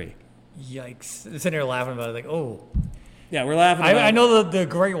history. Yikes. I'm sitting here laughing about it, like, oh... Yeah, we're laughing about I know the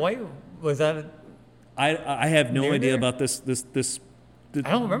Great White, was that... I have no idea about this I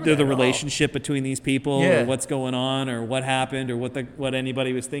don't remember the relationship between these people, Yeah. or what's going on, or what happened, or what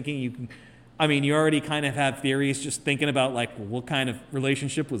anybody was thinking. You already kind of have theories just thinking about, like, well, what kind of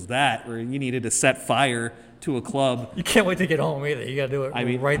relationship was that, where you needed to set fire to a club. You can't wait to get home either. You got to do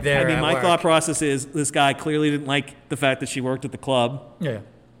it right there. My thought process is this guy clearly didn't like the fact that she worked at the club. Yeah.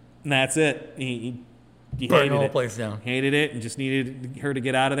 And that's it. He burned the whole place down. Hated it and just needed her to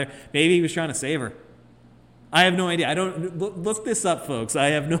get out of there. Maybe he was trying to save her. I have no idea. I don't look this up, folks.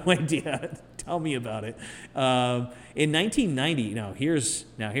 I have no idea. Tell me about it. In 1990, here's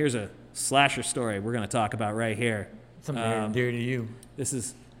a slasher story we're going to talk about right here. Something dear to you. This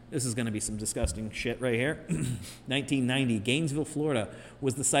is going to be some disgusting shit right here. 1990, Gainesville, Florida,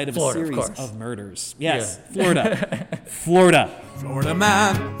 was the site of a series of murders. Yes, yeah. Florida. Florida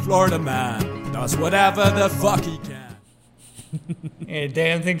man, does whatever the fuck he can. And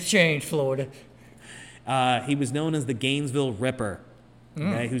damn things changed, Florida. He was known as the Gainesville Ripper.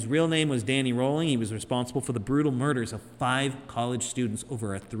 okay, whose real name was Danny Rolling. He was responsible for the brutal murders of 5 college students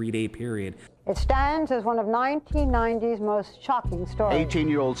over a 3-day period. It stands as one of 1990's most shocking stories.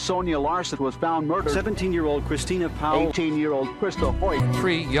 18-year-old Sonia Larson was found murdered. 17-year-old Christina Powell. 18-year-old Krista Hoyt.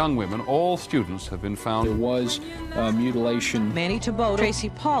 3 young women, all students, have been found. There was mutilation. Manny Taboto, Tracy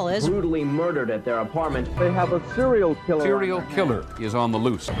Paulus, brutally murdered at their apartment. They have a serial killer. Serial killer is on the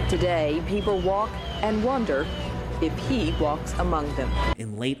loose. Today, people walk and wonder if he walks among them.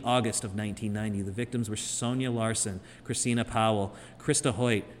 In late August of 1990, the victims were Sonia Larson, Christina Powell, Krista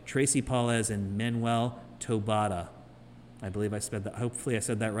Hoyt, Tracy Paulez, and Manuel Tobata. I believe I said that. Hopefully I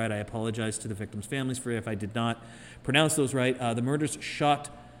said that right. I apologize to the victims' families for if I did not pronounce those right. The murders shocked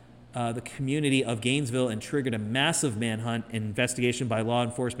the community of Gainesville and triggered a massive manhunt and investigation by law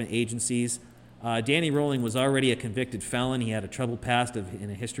enforcement agencies. Danny Rolling was already a convicted felon. He had a troubled past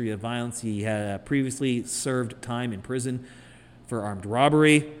and a history of violence. He had previously served time in prison for armed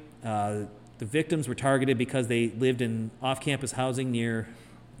robbery. The victims were targeted because they lived in off-campus housing near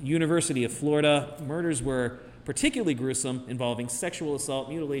University of Florida. Murders were particularly gruesome, involving sexual assault,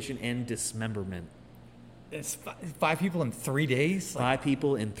 mutilation, and dismemberment. It's 5 people in 3 days? 5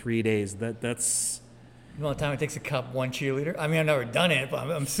 people in 3 days. That's... You know how time it takes to cut one cheerleader? I mean, I've never done it, but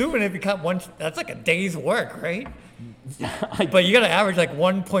I'm assuming if you cut one, that's like a day's work, right? But you got to average like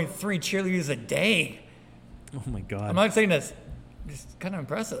 1.3 cheerleaders a day. Oh my God. I'm not saying that's just kind of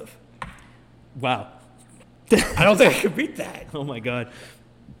impressive. Wow. I don't think I could beat that. Oh my God.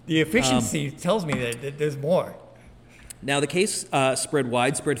 The efficiency tells me that there's more. Now, the case spread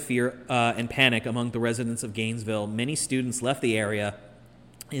widespread fear and panic among the residents of Gainesville. Many students left the area,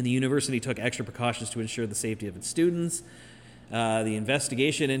 and the university took extra precautions to ensure the safety of its students. The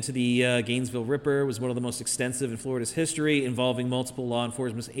investigation into the Gainesville Ripper was one of the most extensive in Florida's history, involving multiple law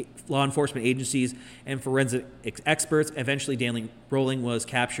enforcement agencies and forensic experts. Eventually, Danny Rolling was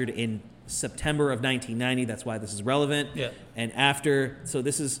captured in September of 1990. That's why this is relevant. Yeah. And so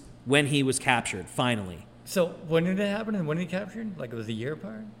this is when he was captured, finally. So when did it happen and when did he captured? Like it was a year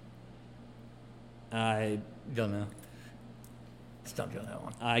apart? I don't know. Stumped you on that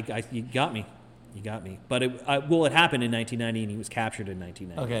one. You got me. You got me. But it happened in 1990, and he was captured in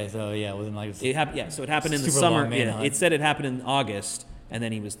 1990. Okay, so yeah, it wasn't like it happened. Yeah, so it happened in the summer. Yeah, it said it happened in August, and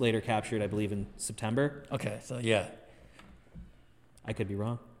then he was later captured, I believe, in September. Okay, so yeah, I could be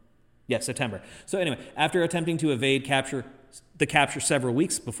wrong. Yeah, September. So anyway, after attempting to evade capture several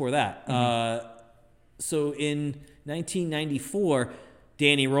weeks before that, so in 1994,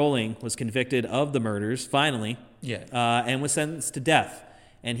 Danny Rolling was convicted of the murders finally. Yeah. And was sentenced to death.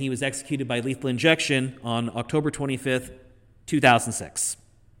 And he was executed by lethal injection on October 25th, 2006.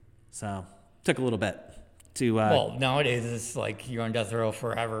 So, took a little bit to... well, nowadays it's like you're on death row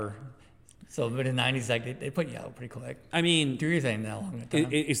forever. So, but in the 90s, like, they put you out pretty quick. I mean... Do your thing that long.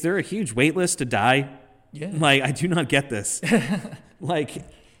 Is there a huge wait list to die? Yeah. Like, I do not get this. Like,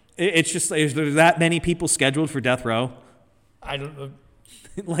 it's just... Is there that many people scheduled for death row? I don't...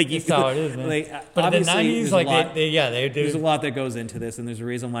 Like that's how it is, man. Like, but in the 90s, like there's a lot that goes into this, and there's a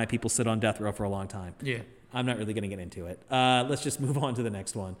reason why people sit on death row for a long time. Yeah. I'm not really going to get into it. Let's just move on to the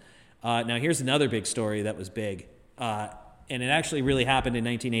next one. Now, here's another big story that was big, and it actually really happened in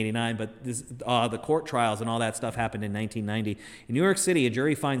 1989, but the court trials and all that stuff happened in 1990. In New York City, a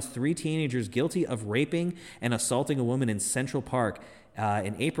jury finds 3 teenagers guilty of raping and assaulting a woman in Central Park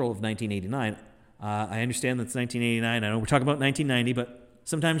in April of 1989. I understand that's 1989. I know we're talking about 1990, but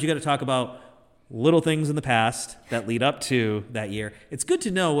sometimes you got to talk about little things in the past that lead up to that year. It's good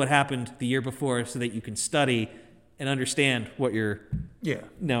to know what happened the year before so that you can study and understand what you're... Yeah.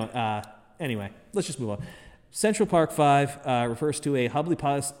 No. Anyway, let's just move on. Central Park 5 refers to a heavily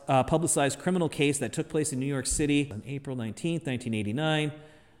publicized criminal case that took place in New York City on April 19th, 1989.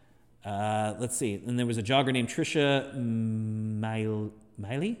 Let's see. And there was a jogger named Tricia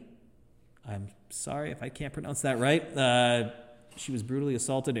Miley. I'm sorry if I can't pronounce that right. She was brutally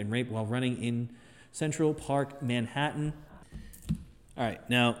assaulted and raped while running in Central Park, Manhattan. All right,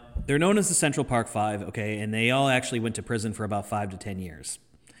 now, they're known as the Central Park 5, okay, and they all actually went to prison for about 5 to 10 years.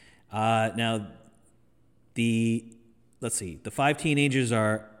 Now, the 5 teenagers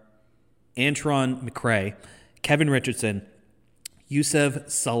are Antron McCrae, Kevin Richardson, Yusef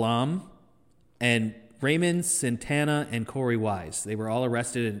Salam, and Raymond Santana and Corey Wise. They were all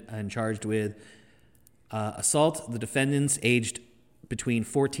arrested and charged with assault. The defendants, aged between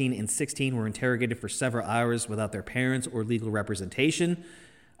 14 and 16, were interrogated for several hours without their parents or legal representation.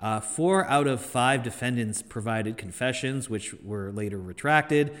 4 out of 5 defendants provided confessions, which were later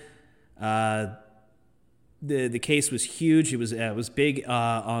retracted. The case was huge. It was big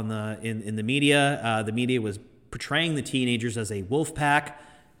in the media. The media was portraying the teenagers as a wolf pack,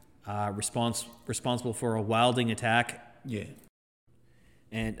 responsible for a wilding attack. Yeah.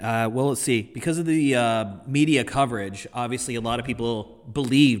 And, well, let's see. Because of the media coverage, obviously a lot of people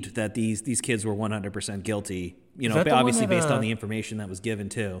believed that these kids were 100% guilty. You know, obviously based on the information that was given,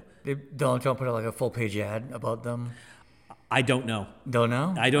 too. Did Donald Trump put out like a full-page ad about them? I don't know. Don't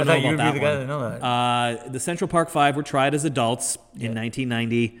know? I don't know about that one. I thought you'd be the guy to know that. The Central Park Five were tried as adults in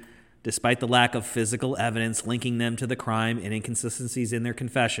 1990, despite the lack of physical evidence linking them to the crime and inconsistencies in their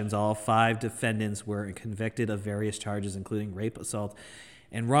confessions. All 5 defendants were convicted of various charges, including rape, assault,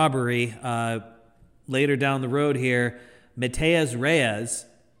 and robbery. Later down the road here, Mateus Reyes,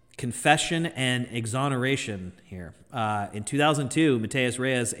 confession and exoneration here. In 2002, Mateus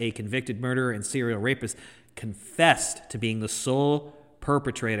Reyes, a convicted murderer and serial rapist, confessed to being the sole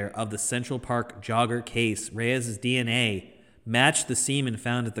perpetrator of the Central Park jogger case. Reyes' DNA matched the semen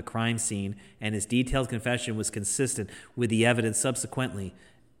found at the crime scene, and his detailed confession was consistent with the evidence subsequently.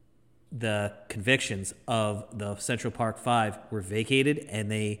 The convictions of the Central Park Five were vacated,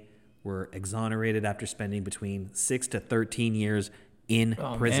 and they were exonerated after spending between 6 to 13 years in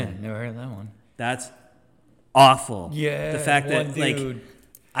prison. Man, never heard of that one. That's awful. Yeah, the fact that dude.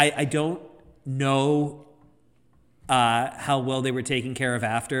 I don't know how well they were taken care of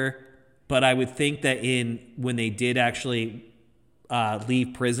after, but I would think that when they did actually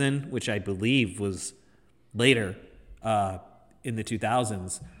leave prison, which I believe was later in the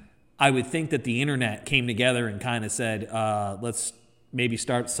 2000s, I would think that the internet came together and kind of said, let's maybe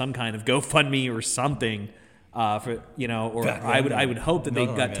start some kind of GoFundMe or something for, you know, or I would hope that they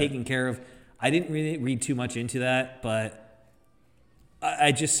got taken care of. I didn't really read too much into that, but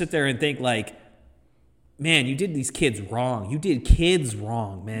I just sit there and think like, man, you did these kids wrong. You did kids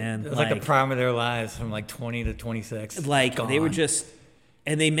wrong, man. It was like the prime of their lives from like 20 to 26. Like Gone. They were just,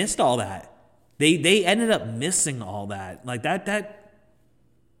 and they missed all that. They ended up missing all that. Like that.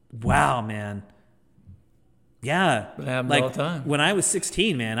 Wow, man. Yeah. It happened like all the time. When I was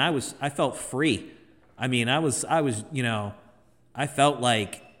 16, man, I felt free. I mean, I was, you know, I felt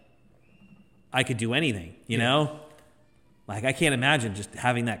like I could do anything, you know? Like I can't imagine just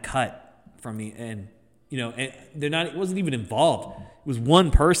having that cut from me and, you know, and it wasn't even involved. It was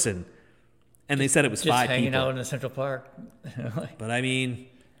one person, and they said it was 5 people. Just hanging out in the Central Park. But I mean,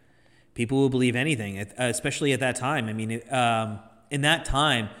 people will believe anything, especially at that time. I mean, in that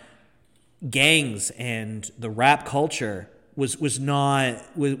time, gangs and the rap culture was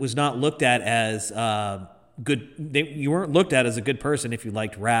not looked at as good. You weren't looked at as a good person if you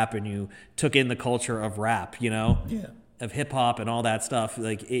liked rap and you took in the culture of rap, you know. Yeah. Of hip hop and all that stuff,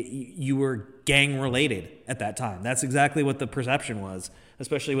 like you were gang related at that time. That's exactly what the perception was,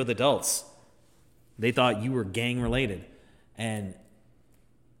 especially with adults. They thought you were gang related, and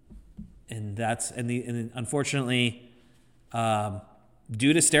unfortunately,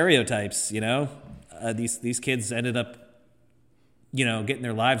 due to stereotypes, you know, these kids ended up, you know, getting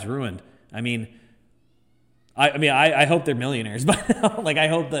their lives ruined. I mean, I hope they're millionaires, but like I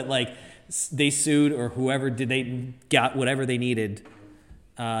hope that like. They sued or whoever they got whatever they needed.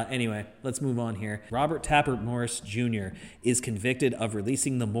 Anyway, let's move on here. Robert Tappert Morris Jr. is convicted of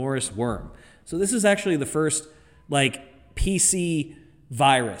releasing the Morris worm. So this is actually the first like PC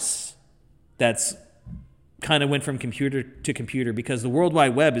virus that's kind of went from computer to computer because the World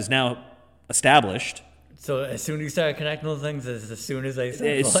Wide Web is now established. So as soon as you started connecting those things, as soon as they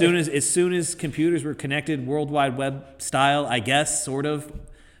started, as soon as computers were connected World Wide Web style, I guess, sort of.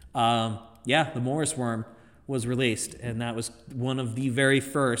 The Morris worm was released, and that was one of the very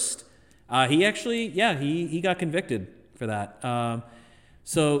first. He got convicted for that.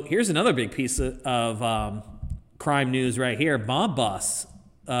 So here's another big piece of crime news right here. Mob boss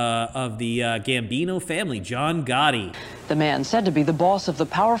of the Gambino family, John Gotti. The man said to be the boss of the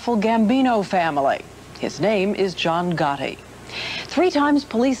powerful Gambino family. His name is John Gotti. 3 times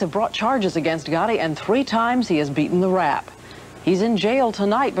police have brought charges against Gotti, and 3 times he has beaten the rap. He's in jail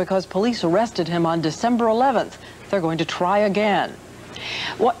tonight because police arrested him on December 11th. They're going to try again.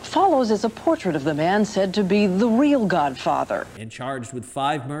 What follows is a portrait of the man said to be the real Godfather. And charged with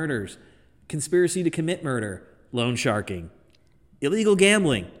 5 murders, conspiracy to commit murder, loan sharking, illegal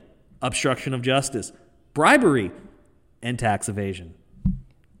gambling, obstruction of justice, bribery, and tax evasion.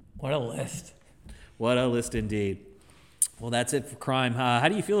 What a list. What a list indeed. Well, that's it for crime. How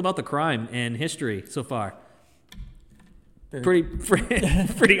do you feel about the crime and history so far?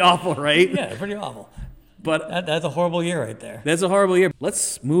 Pretty awful, right? Yeah, pretty awful. But that's a horrible year right there. That's a horrible year.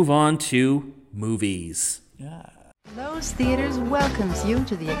 Let's move on to movies. Yeah. Lowe's Theaters welcomes you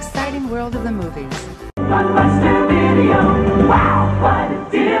to the exciting world of the movies. Blockbuster Video. Wow, what a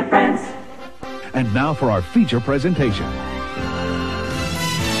difference. And now for our feature presentation.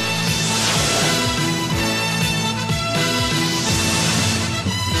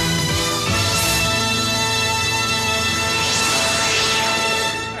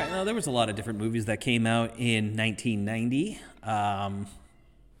 There was a lot of different movies that came out in 1990.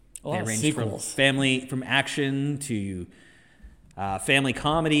 They ranged from action to family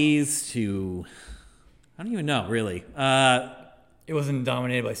comedies to I don't even know really. It wasn't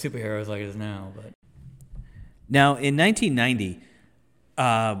dominated by superheroes like it is now. But now in 1990,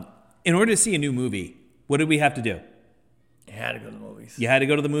 in order to see a new movie, what did we have to do? You had to go to the movies. You had to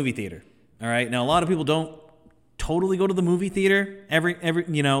go to the movie theater. All right. Now a lot of people don't totally go to the movie theater every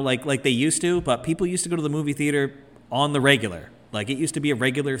like they used to, but people used to go to the movie theater on the regular. Like it used to be a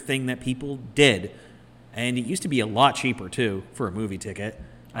regular thing that people did, and it used to be a lot cheaper too for a movie ticket.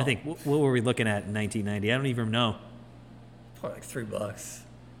 I think what were we looking at in 1990? I don't even know. Probably like $3.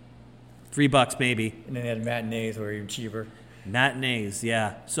 $3 maybe. And then they had matinees were even cheaper. Matinees,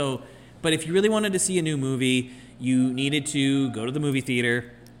 yeah. So, but if you really wanted to see a new movie, you needed to go to the movie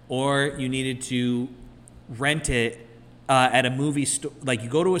theater, or you needed to rent it at a movie store. Like you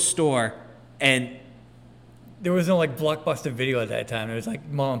go to a store and there was no like Blockbuster Video at that time. There was like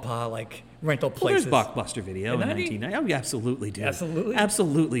mom and pop like rental places. There's Blockbuster Video in 1990. Oh, absolutely, dude.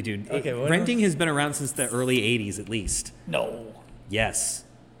 Absolutely, dude. Okay, renting has been around since the early 80s at least. No. Yes,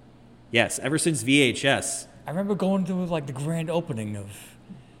 ever since VHS. I remember going to like the grand opening of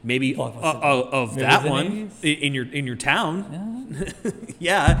maybe of that one in your town.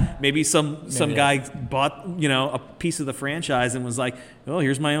 Yeah, maybe some guy bought a piece of the franchise and was like, oh,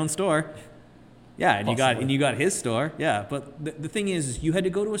 here's my own store. Yeah, and you got his store. Yeah, but the thing is, you had to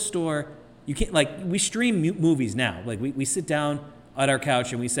go to a store. You can't we stream movies now. Like we sit down at our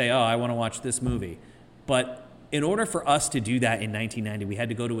couch and we say, oh, I want to watch this movie. But in order for us to do that in 1990, we had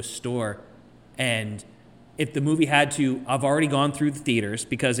to go to a store, and if the movie had to, I've already gone through the theaters,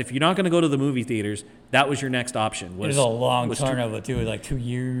 because if you're not going to go to the movie theaters, that was your next option. It was a long turnover too. It was like 2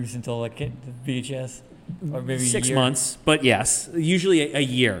 years until like the VHS, or maybe 6 months. But yes, usually a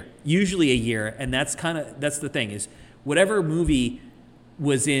year. And that's the thing is, whatever movie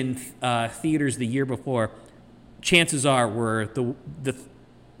was in theaters the year before, chances are were the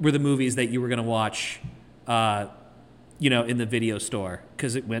movies that you were going to watch, in the video store,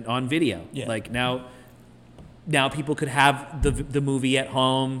 because it went on video. Yeah. Like now people could have the movie at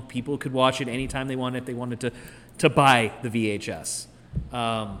home. People could watch it anytime they wanted if they wanted to buy the VHS.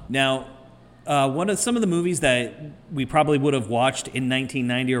 Some of the movies that we probably would have watched in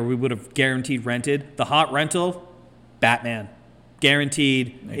 1990, or we would have guaranteed rented, the hot rental, Batman, guaranteed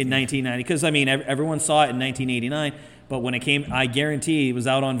in 1990. Because everyone saw it in 1989, but when it came, I guarantee it was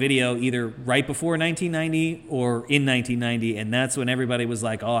out on video either right before 1990 or in 1990, and that's when everybody was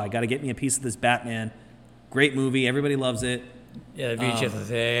like, "Oh, I got to get me a piece of this Batman." Great movie, everybody loves it. Yeah, the VHS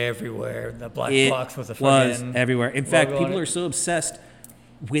was everywhere. The black box was everywhere. In fact, people are so obsessed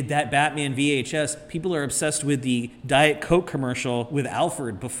with that Batman VHS. People are obsessed with the Diet Coke commercial with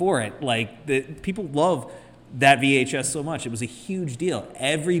Alfred before it. People love that VHS so much. It was a huge deal.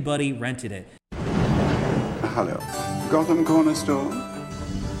 Everybody rented it. Hello. Gotham Corner Store?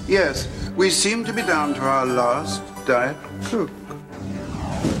 Yes, we seem to be down to our last Diet Coke.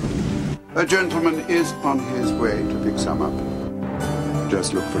 A gentleman is on his way to pick some up.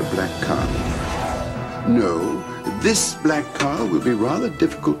 Just look for a black car. No, this black car will be rather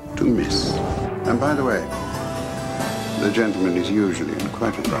difficult to miss. And by the way, the gentleman is usually in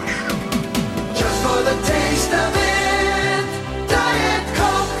quite a rush. Just for the taste of it, Diet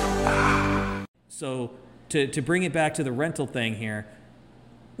Coke. So, to bring it back to the rental thing here,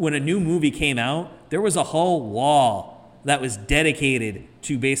 when a new movie came out, there was a whole wall that was dedicated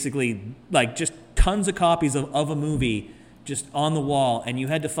to basically just tons of copies of a movie just on the wall, and you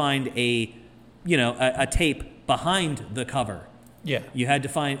had to find a tape behind the cover. Yeah. You had to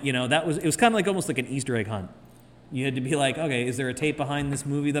find, it was kind of almost like an Easter egg hunt. You had to be like, okay, is there a tape behind this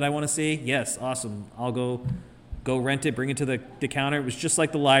movie that I want to see? Yes, awesome. I'll go rent it, bring it to the counter. It was just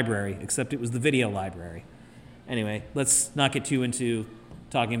like the library, except it was the video library. Anyway, let's not get too into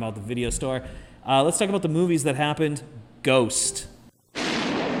talking about the video store. Let's talk about the movies that happened. Ghost.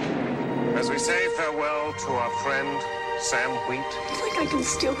 As we say farewell to our friend, Sam Wheat. It's like I can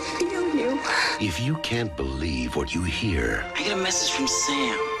still feel you. If you can't believe what you hear, I get a message from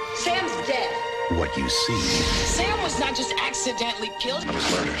Sam. Sam's dead. What you see, Sam was not just accidentally killed. I was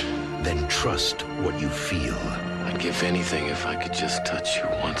murdered. Then trust what you feel. I'd give anything if I could just touch you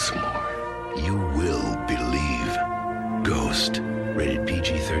once more. You will believe. Ghost. Rated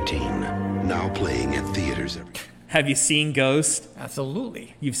PG-13. Now playing at theaters. Have you seen Ghost?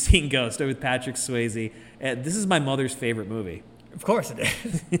 Absolutely. You've seen Ghost with Patrick Swayze. This is my mother's favorite movie. Of course it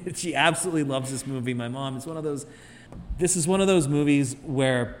is. She absolutely loves this movie. My mom, this is one of those movies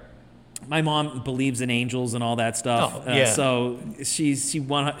where my mom believes in angels and all that stuff. Oh, yeah. So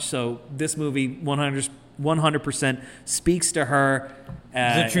so this movie 100% speaks to her.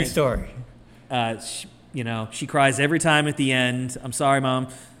 It's a true story. She cries every time at the end. I'm sorry, Mom.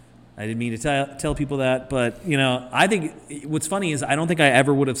 I didn't mean to tell people that, but I think what's funny is I don't think I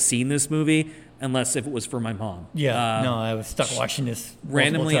ever would have seen this movie unless if it was for my mom. Yeah, no, I was stuck watching this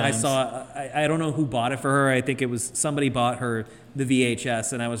randomly. times. I saw. I don't know who bought it for her. I think it was somebody bought her the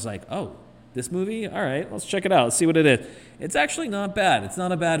VHS, and I was like, oh, this movie? All right, let's check it out. Let's see what it is. It's actually not bad. It's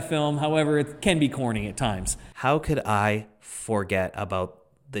not a bad film. However, it can be corny at times. How could I forget about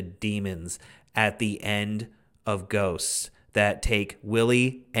the demons at the end of Ghosts that take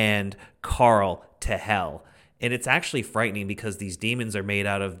Willie and Carl to hell? And it's actually frightening because these demons are made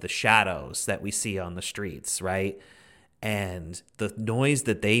out of the shadows that we see on the streets, right? And the noise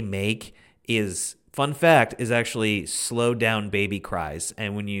that they make is, fun fact, is actually slowed down baby cries.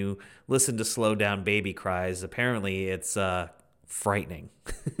 And when you listen to slowed down baby cries, apparently it's frightening.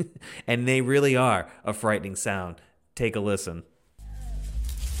 And they really are a frightening sound. Take a listen.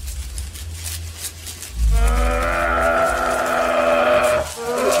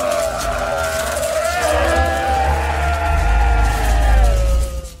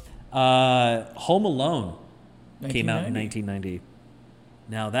 Home Alone came out in 1990.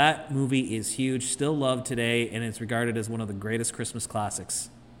 Now that movie is huge, still loved today, and it's regarded as one of the greatest Christmas classics.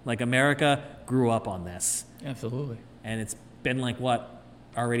 Like, America grew up on this. Absolutely. And it's been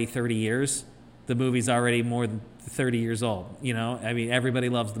already 30 years? The movie's already more than 30 years old, I mean, everybody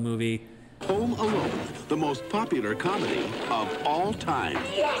loves the movie. Home Alone, the most popular comedy of all time.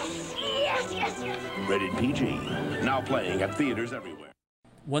 Yes, yes, yes, yes. Rated PG, now playing at theaters everywhere.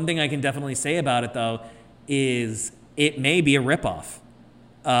 One thing I can definitely say about it, though, is it may be a ripoff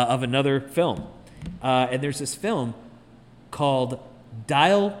of another film. And there's this film called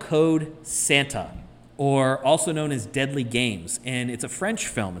Dial Code Santa, or also known as Deadly Games. And it's a French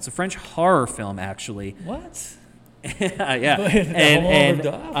film. It's a French horror film, actually. What? Yeah.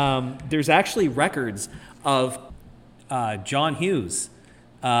 And there's actually records of John Hughes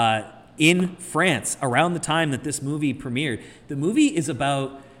in France around the time that this movie premiered. The movie is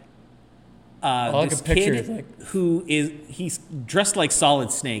about this kid he's dressed like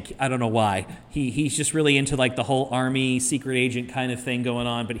Solid Snake. I don't know why. He's just really into the whole army secret agent kind of thing going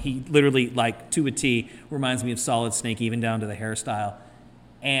on, but he literally to a T reminds me of Solid Snake, even down to the hairstyle.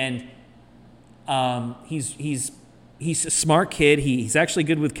 And he's a smart kid. He's actually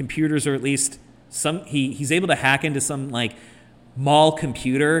good with computers, or at least he's able to hack into some mall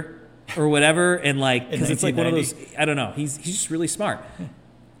computer or whatever, and because it's one of those, I don't know, he's just really smart.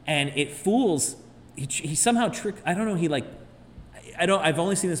 And it fools, he somehow I don't know, I've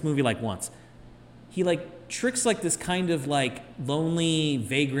only seen this movie once. He tricks this kind of lonely,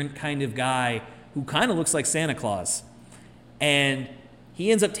 vagrant kind of guy who kind of looks like Santa Claus. And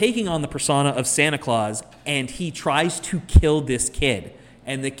he ends up taking on the persona of Santa Claus, and he tries to kill this kid.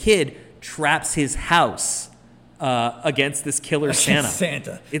 And the kid traps his house against this killer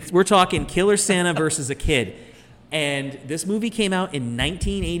Santa. We're talking killer Santa versus a kid. And this movie came out in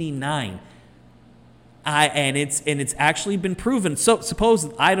 1989. And it's actually been proven.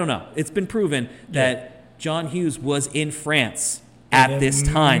 I don't know. It's been proven that John Hughes was in France at this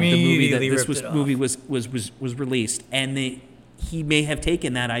time. The movie that this movie was released, and he may have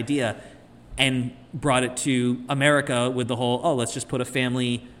taken that idea and brought it to America with the whole, let's just put a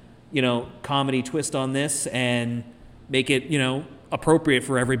family, comedy twist on this and make it, appropriate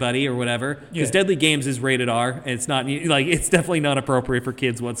for everybody or whatever. Because Deadly Games is rated R, and it's not it's definitely not appropriate for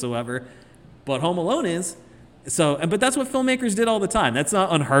kids whatsoever. But Home Alone is. But that's what filmmakers did all the time. That's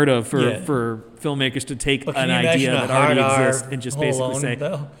not unheard of for filmmakers to take an idea that already exists and just basically say,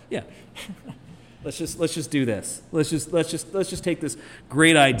 yeah. Let's just do this. Let's just take this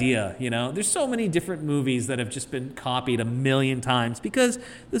great idea. There's so many different movies that have just been copied a million times because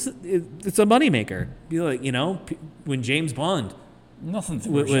it's a moneymaker. When James Bond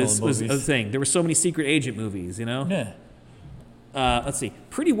was a thing, there were so many secret agent movies. Yeah. Let's see,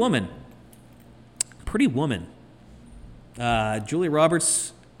 Pretty Woman. Julia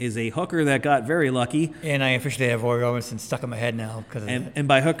Roberts is a hooker that got very lucky. And I officially have Roy Orbison stuck in my head now. And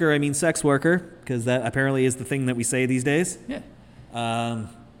by hooker, I mean sex worker, because that apparently is the thing that we say these days. Yeah.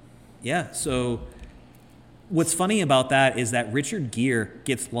 So what's funny about that is that Richard Gere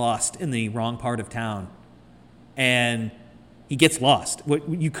gets lost in the wrong part of town. And he gets lost.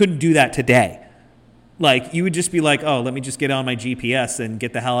 You couldn't do that today. Like, you would just be like, oh, let me just get on my GPS and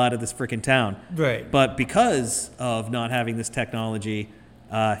get the hell out of this freaking town. Right. But because of not having this technology,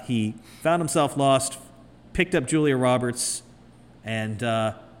 he found himself lost, picked up Julia Roberts, and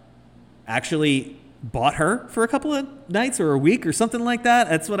actually bought her for a couple of nights or a week or something like that.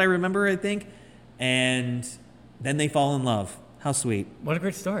 That's what I remember, I think. And then they fall in love. How sweet. What a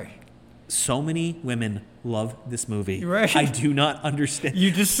great story. So many women love this movie. Right. I do not understand.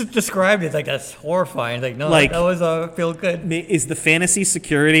 You just described it like that's horrifying. Like, no, Like, that was feel good. Is the fantasy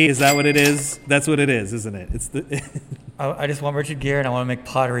security, is that what it is? That's what it is, isn't it? It's the I just want Richard Gere and I want to make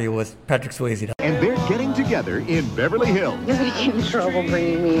pottery with Patrick Swayze. And they're getting together in Beverly Hills. You're gonna get in trouble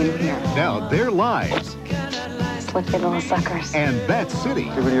bringing me in here. Now their lives Slick little suckers. and that city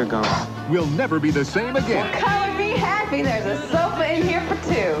Give it your gum. will never be the same again. Come and be happy. There's a sofa in here for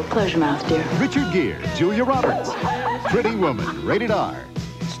two. Close your mouth, dear. Richard Gere, Julia Roberts, Pretty Woman, rated R.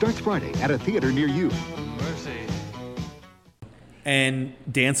 Starts Friday at a theater near you. and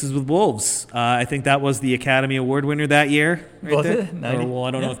Dances with Wolves. I think that was the Academy Award winner that year. Right Was there. it? 90? Well,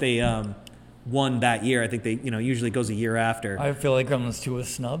 I don't know Yeah. if they won that year. I think they, usually goes a year after. I feel like Gremlins 2 was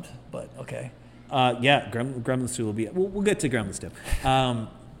snubbed, but okay. Yeah, Gremlins 2 will be. We'll get to Gremlins 2.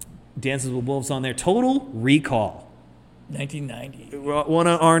 Dances with Wolves on there. Total Recall. 1990. One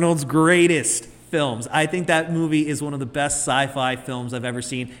of Arnold's greatest films. I think that movie is one of the best sci-fi films I've ever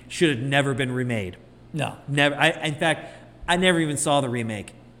seen. Should have never been remade. No. Never. In fact, I never even saw the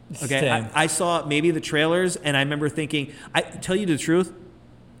remake. Okay, Same. I saw maybe the trailers, and I remember thinking, I tell you the truth,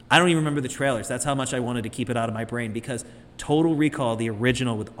 I don't even remember the trailers. That's how much I wanted to keep it out of my brain, because Total Recall, the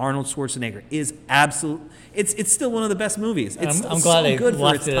original with Arnold Schwarzenegger, is absolute. It's still one of the best movies. It's I'm glad so they good for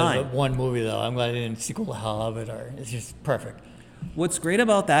left its it time. as one movie, though. I'm glad they didn't sequel the hell out of it, or it's just perfect. What's great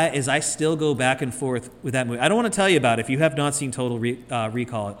about that is I still go back and forth with that movie. I don't want to tell you about it. If you have not seen Total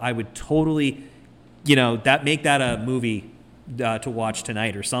Recall, I would totally, make that a movie to watch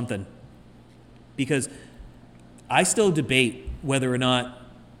tonight or something. Because I still debate whether or not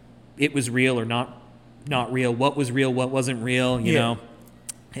it was real or not real. What was real, what wasn't real, you know.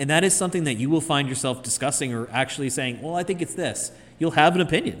 And that is something that you will find yourself discussing or actually saying, well, I think it's this. You'll have an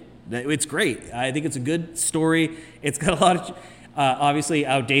opinion. It's great. I think it's a good story. It's got a lot of, obviously,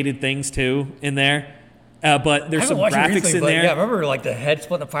 outdated things, too, in there. But there's some graphics in there. Yeah, I remember the head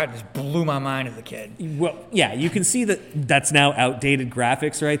splitting apart just blew my mind as a kid. Well, yeah, you can see that that's now outdated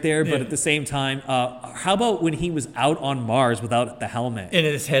graphics right there. But at the same time, how about when he was out on Mars without the helmet? And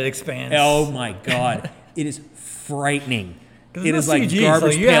his head expands. Oh, my God. It is frightening. It is like CG,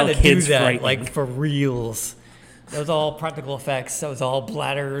 garbage so you pail had to kids do that, frightening. like for reals. That was all practical effects. That was all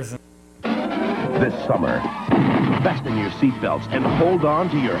bladders. This summer, fasten your seatbelts and hold on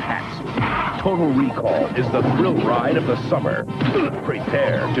to your hats. Total Recall is the thrill ride of the summer.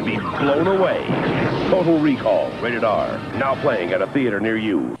 Prepare to be blown away. Total Recall, rated R. Now playing at a theater near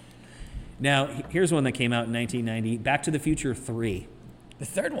you. Now, here's one that came out in 1990. Back to the Future 3. The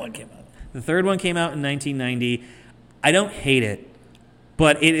third one came out. The third one came out in 1990. I don't hate it,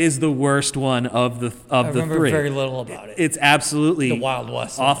 but it is the worst one of the three. I remember very little about it. It's absolutely the Wild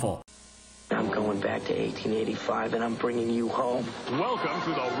West. Awful. I'm going back to 1885 and I'm bringing you home. Welcome to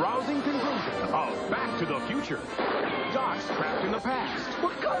the rousing conclusion of Back to the Future. Doc's trapped in the past.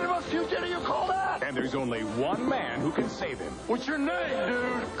 What kind of a future do you call that? And there's only one man who can save him. What's your name,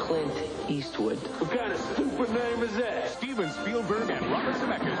 dude? Clint Eastwood. What kind of stupid name is that? Steven Spielberg and Robert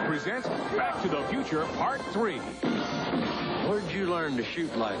Zemeckis present Back to the Future Part 3. Where'd you learn to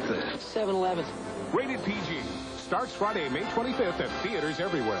shoot like this? 7-Eleven. Rated PG. Starts Friday, May 25th at theaters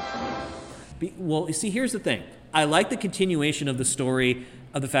everywhere. Well, you see, here's the thing. I like the continuation of the story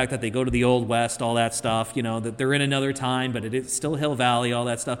of the fact that they go to the Old West, all that stuff, that they're in another time, but it is still Hill Valley, all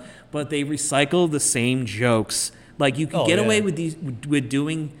that stuff. But they recycle the same jokes. Like, you can get away with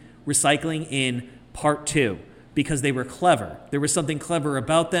doing recycling in Part 2 because they were clever. There was something clever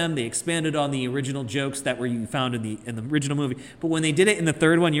about them. They expanded on the original jokes that were you found in the original movie. But when they did it in the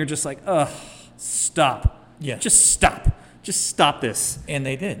third one, you're just like, ugh, stop. Yeah. Just stop. Just stop this. And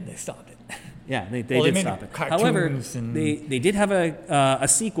they did. They stopped it. Yeah, they did stop it. However, they did have a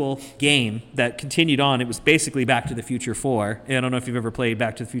sequel game that continued on. It was basically Back to the Future 4. I don't know if you've ever played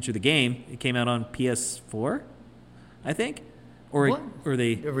Back to the Future the game. It came out on PS4, I think. Or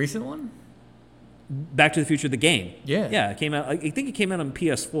the recent one? Back to the Future the game. Yeah. Yeah, it came out. I think it came out on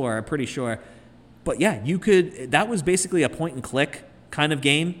PS4, I'm pretty sure. But yeah, that was basically a point and click kind of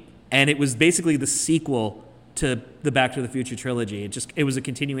game, and it was basically the sequel to the Back to the Future trilogy. It was a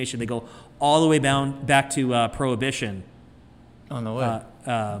continuation. They go all the way back to Prohibition. On the way.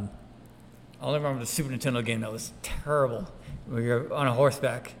 I only remember the Super Nintendo game that was terrible, where you're on a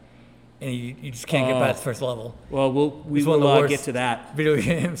horseback, and you just can't get past the first level. Well, we will get to that. Video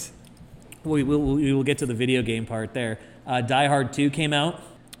games. We will get to the video game part there. Die Hard 2 came out.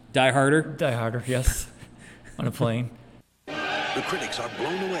 Die Harder, yes. On a plane. The critics are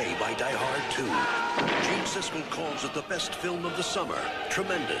blown away by Die Hard 2. Gene Siskel calls it the best film of the summer.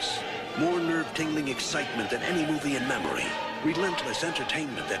 Tremendous. More nerve-tingling excitement than any movie in memory. Relentless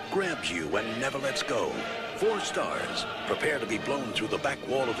entertainment that grabs you and never lets go. 4 stars. Prepare to be blown through the back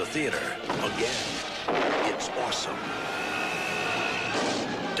wall of the theater. Again. It's awesome.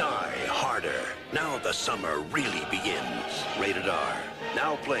 Die Harder. Now the summer really begins. Rated R.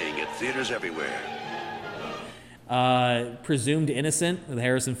 Now playing at theaters everywhere. Presumed Innocent with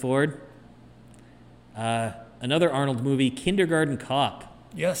Harrison Ford. Another Arnold movie, Kindergarten Cop.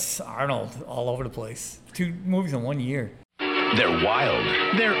 Yes, Arnold, all over the place. 2 movies in 1 year. They're wild.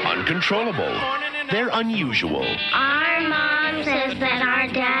 They're uncontrollable. They're unusual. Our mom says that our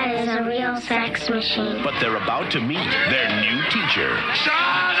dad is a real sex machine. But they're about to meet their new teacher. Shut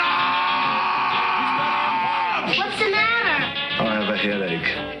up! What's the matter? I have a headache.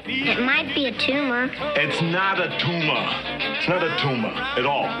 It might be a tumor. It's not a tumor. It's not a tumor at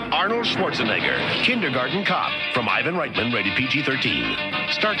all. Arnold Schwarzenegger, Kindergarten Cop, from Ivan Reitman, rated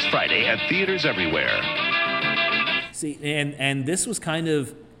PG-13. Starts Friday at theaters everywhere. See, and this was kind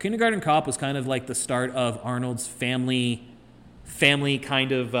of, Kindergarten Cop was kind of like the start of Arnold's family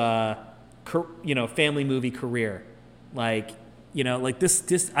kind of, family movie career. Like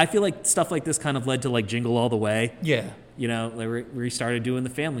this, I feel like stuff like this kind of led to like Jingle All the Way. Yeah. Where he started doing the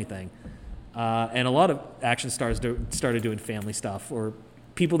family thing. And a lot of action stars started doing family stuff, or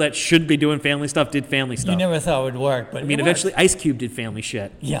people that should be doing family stuff did family stuff. You never thought it would work, but eventually Ice Cube did family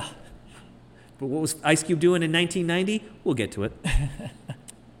shit. Yeah. But what was Ice Cube doing in 1990? We'll get to it.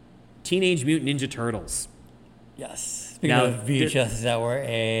 Teenage Mutant Ninja Turtles. Yes. Speaking of VHSs that were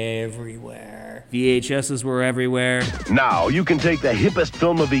everywhere. VHSs were everywhere. Now you can take the hippest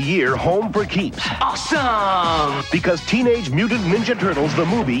film of the year home for keeps. Awesome! Because Teenage Mutant Ninja Turtles, the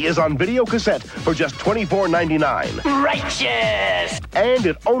movie, is on video cassette for just $24.99. Righteous! And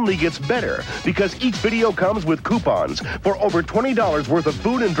it only gets better, because each video comes with coupons for over $20 worth of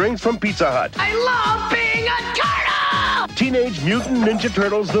food and drinks from Pizza Hut. I love being a turtle! Teenage Mutant Ninja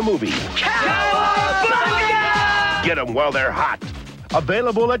Turtles, the movie. Cowabunga! Get them while they're hot.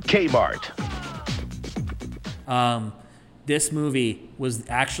 Available at Kmart. This movie was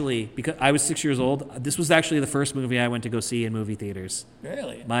actually, because I was 6 years old, this was actually the first movie I went to go see in movie theaters.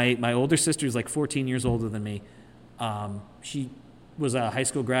 Really? My older sister is like 14 years older than me. She was a high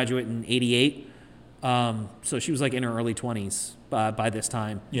school graduate in 88. So she was like in her early 20s by this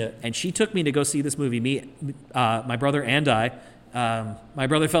time. Yeah. And she took me to go see this movie. My brother and I. My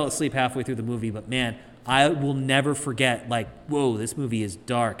brother fell asleep halfway through the movie, but man, I will never forget, like, whoa, this movie is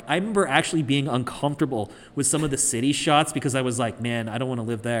dark. I remember actually being uncomfortable with some of the city shots because I was like, man, I don't want to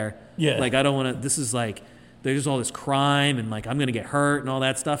live there. Yeah. Like, I don't want to, this is like, there's all this crime and like, I'm going to get hurt and all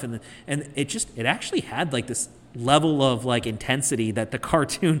that stuff. And it actually had like this level of like intensity that the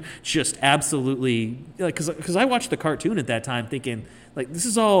cartoon just absolutely, like, cause I watched the cartoon at that time thinking like, this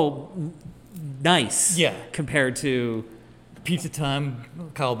is all nice. Yeah. Compared to Pizza Time,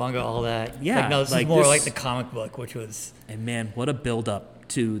 Cowabunga, all that. Yeah, like, no, this is more like the comic book, which was. And man, what a build up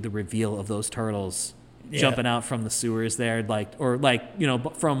to the reveal of those turtles jumping out from the sewers there,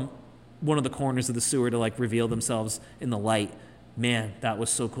 from one of the corners of the sewer to like reveal themselves in the light. Man, that was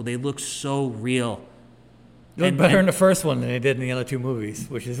so cool. They looked so real. They looked better in the first one than they did in the other 2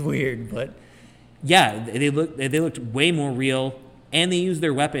 movies, which is weird, but. Yeah, they looked way more real, and they used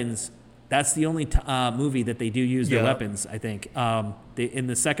their weapons. That's the only movie that they do use their weapons, I think. In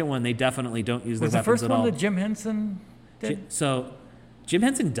the second one, they definitely don't use their weapons at all. Was the first one that Jim Henson did? So Jim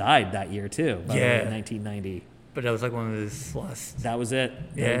Henson died that year, too, by the way, in 1990. But that was like one of his last... That was it.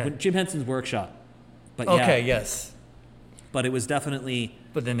 Yeah. Jim Henson's workshop. But okay, yes. But it was definitely...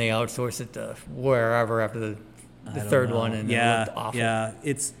 But then they outsourced it to wherever after the third one, and it looked awful. Yeah,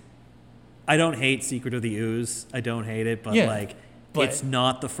 I don't hate Secret of the Ooze. I don't hate it, but it's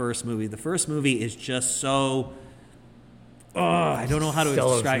not the first movie. The first movie is just so... I don't know how to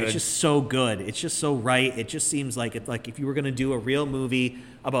describe it. It's just so good. It's just so right. It just seems like if you were going to do a real movie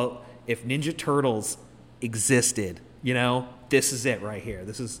about if Ninja Turtles existed, this is it right here.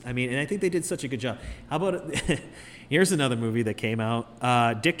 And I think they did such a good job. How about here's another movie that came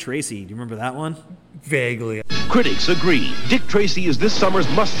out, Dick Tracy. Do you remember that one? Vaguely. Critics agree. Dick Tracy is this summer's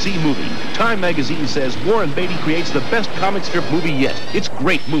must-see movie. Time magazine says Warren Beatty creates the best comic strip movie yet. It's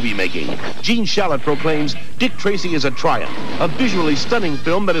great movie making. Gene Shalit proclaims Dick Tracy is a triumph, a visually stunning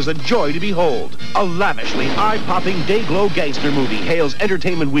film that is a joy to behold. A lavishly eye-popping day-glow gangster movie hails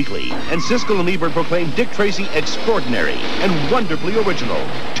Entertainment Weekly, and Siskel and Ebert proclaim Dick Tracy extraordinary and wonderfully original.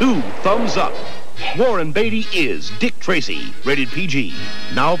 2 thumbs up. Warren Beatty is Dick Tracy, rated PG,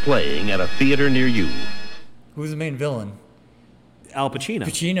 now playing at a theater near you. Who's the main villain? Al Pacino.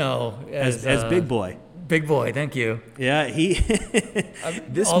 Pacino as Big Boy. Big Boy, thank you. Yeah, he.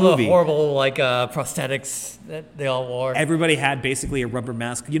 This all movie. The horrible prosthetics that they all wore. Everybody had basically a rubber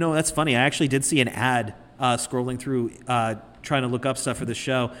mask. You know, that's funny. I actually did see an ad scrolling through, trying to look up stuff for the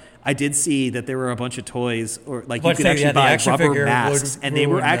show. I did see that there were a bunch of toys, or like you could actually buy rubber masks, and they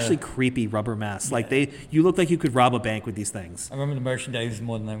were actually creepy rubber masks. Yeah. Like you looked like you could rob a bank with these things. I remember the merchandise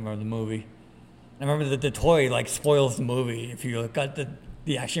more than I remember the movie. I remember that the toy like spoils the movie if you got the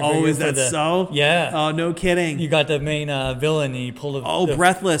action figure. Oh, is that so? Yeah. Oh, no kidding. You got the main villain, and you pulled the... Oh,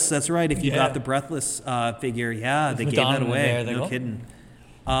 Breathless. That's right. If you got the Breathless figure, yeah, they gave that away. No kidding.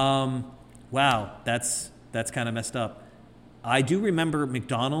 Wow, that's kind of messed up. I do remember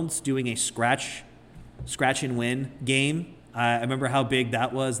McDonald's doing a scratch and win game. I remember how big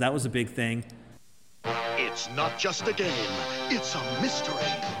that was. That was a big thing. It's not just a game. It's a mystery.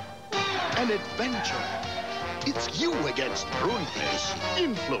 An adventure. It's you against Pruneface,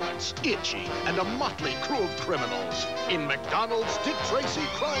 Influence, Itchy, and a motley crew of criminals in McDonald's Dick Tracy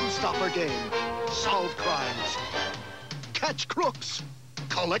Crime Stopper game. Solve crimes. Catch crooks.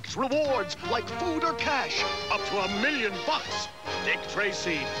 Collect rewards like food or cash. Up to $1 million. Dick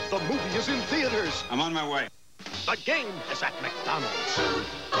Tracy. The movie is in theaters. I'm on my way. The game is at McDonald's.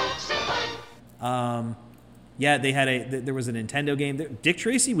 Yeah, there was a Nintendo game. Dick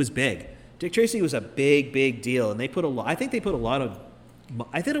Tracy was big. Dick Tracy was a big deal, and I think they put a lot of.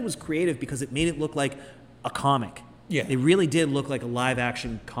 I thought it was creative because it made it look like a comic. Yeah, it really did look like a live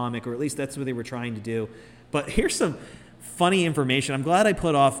action comic, or at least that's what they were trying to do. But here's some funny information. I'm glad I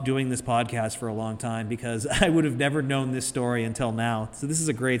put off doing this podcast for a long time because I would have never known this story until now. So this is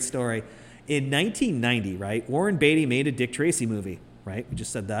a great story. In 1990, right, Warren Beatty made a Dick Tracy movie, right? We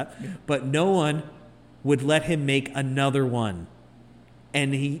just said that. Yeah. But no one would let him make another one.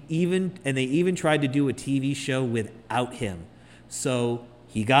 And they even tried to do a TV show without him. So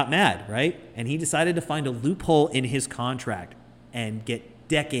he got mad, right? And he decided to find a loophole in his contract and get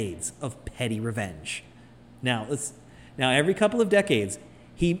decades of petty revenge. Now every couple of decades,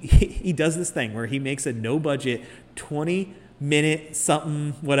 he does this thing where he makes a no-budget 20-minute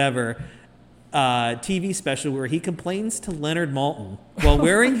something whatever TV special where he complains to Leonard Maltin while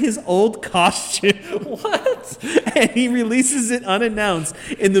wearing his old costume. What? And he releases it unannounced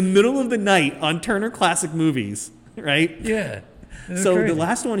in the middle of the night on Turner Classic Movies, right? Yeah. So crazy. The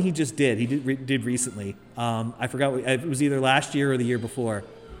last one he did recently. I forgot. It was either last year or the year before.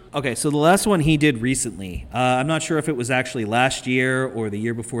 Okay, so the last one he did recently. I'm not sure if it was actually last year or the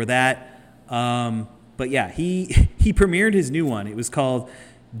year before that. But yeah, he premiered his new one. It was called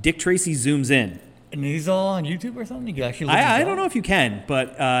Dick Tracy Zooms In. And these all on YouTube or something? You can actually I don't know if you can,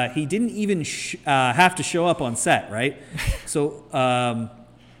 but he didn't even have to show up on set, right? So however,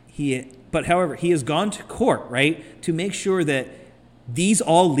 he has gone to court, right, to make sure that these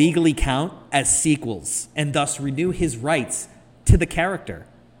all legally count as sequels and thus renew his rights to the character.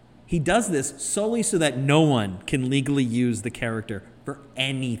 He does this solely so that no one can legally use the character for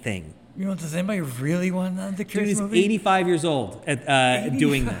anything. You know, does anybody really want the Dick Tracy movie? He's 85 years old at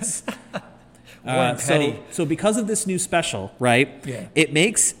doing this. So because of this new special, right, it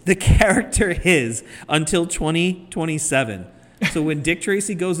makes the character his until 2027. So when Dick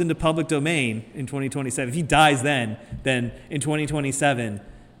Tracy goes into public domain in 2027, if he dies then in 2027,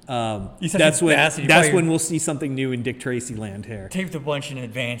 that's when we'll see something new in Dick Tracy land here. Taped a bunch in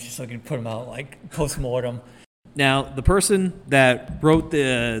advance just so I can put them out like post-mortem. Now, the person that wrote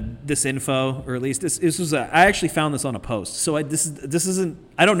this info, or at least this was I actually found this on a post. So this isn't.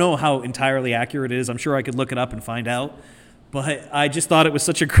 I don't know how entirely accurate it is. I'm sure I could look it up and find out. But I just thought it was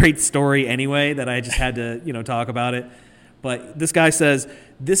such a great story anyway that I just had to talk about it. But this guy says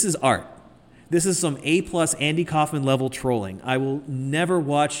this is art. This is some A+ Andy Kaufman level trolling. I will never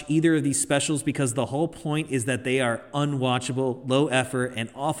watch either of these specials because the whole point is that they are unwatchable, low effort, and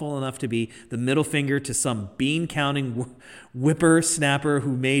awful enough to be the middle finger to some bean-counting whippersnapper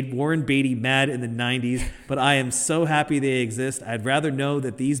who made Warren Beatty mad in the 90s. But I am so happy they exist. I'd rather know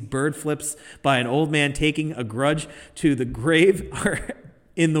that these bird flips by an old man taking a grudge to the grave are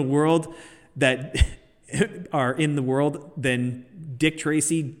in the world than Dick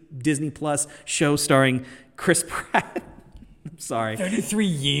Tracy Disney Plus show starring Chris Pratt. I'm sorry. 33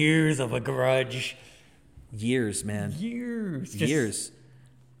 years of a grudge. Years, man. Years.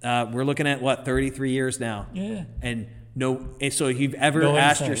 We're looking at, 33 years now? Yeah. And so if you've ever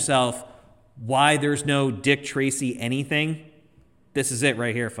asked yourself why there's no Dick Tracy anything, this is it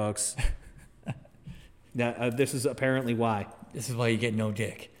right here, folks. This is apparently why. This is why you get no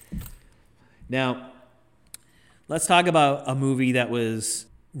dick. Now, let's talk about a movie that was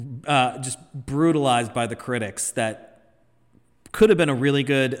just brutalized by the critics that could have been a really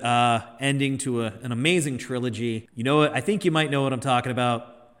good ending to an amazing trilogy. You know what? I think you might know what I'm talking about.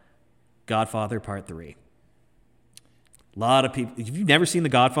 Godfather Part 3. A lot of people... Have you never seen The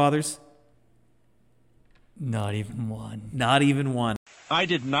Godfathers? Not even one. Not even one. I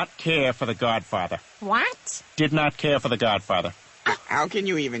did not care for The Godfather. What? Did not care for The Godfather. How can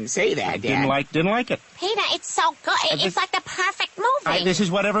you even say that, Dad? Didn't like it. Peter, it's so good. It's like the perfect movie. This is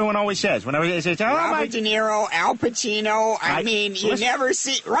what everyone always says. Whenever they say, Robert De Niro, Al Pacino. You never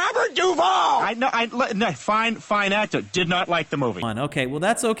see Robert Duvall. No, fine actor. Did not like the movie. Okay, well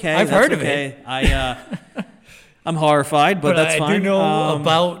that's okay. I've heard of it. I'm horrified, but that's fine. I do know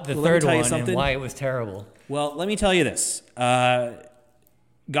about the third one and why it was terrible. Well, let me tell you this.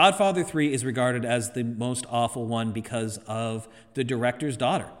 Godfather 3 is regarded as the most awful one because of the director's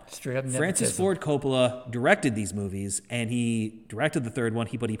daughter. Straight up nepotism. Francis Ford Coppola directed these movies, and he directed the third one,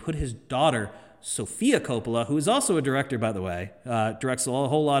 but he put his daughter, Sofia Coppola, who is also a director, by the way, directs a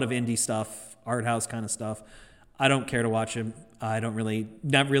whole lot of indie stuff, art house kind of stuff. I don't care to watch him. I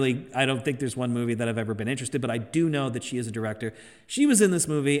don't think there's one movie that I've ever been interested, but I do know that she is a director. She was in this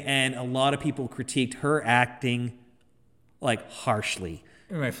movie, and a lot of people critiqued her acting, harshly.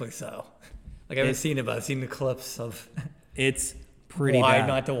 Rightfully so. I haven't seen it, but I've seen the clips of... It's pretty why bad.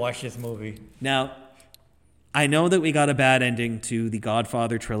 not to watch this movie. Now, I know that we got a bad ending to the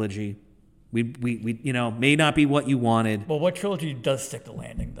Godfather trilogy. We may not be what you wanted. Well, what trilogy does stick the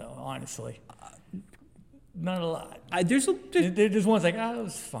landing, though, honestly? Not a lot. There's ones it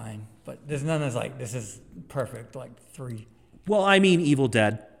was fine. But there's none that's this is perfect, 3. Well, I mean Evil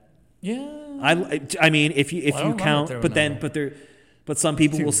Dead. Yeah. I mean, if you count, but some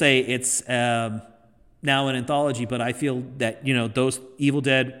people will say it's now an anthology, but I feel that, those Evil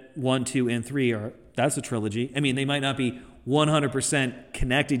Dead 1, 2, and 3 that's a trilogy. I mean, they might not be 100%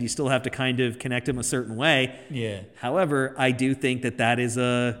 connected. You still have to kind of connect them a certain way. Yeah. However, I do think that is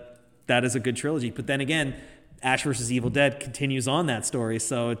a good trilogy. But then again, Ash vs. Evil Dead continues on that story,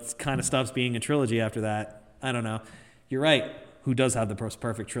 so it kind of stops being a trilogy after that. I don't know. You're right. Who does have the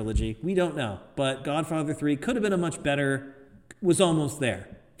perfect trilogy? We don't know. But Godfather 3 could have been a much better... was almost there,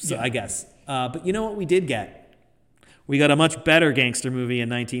 so yeah. I guess. But you know what we did get? We got a much better gangster movie in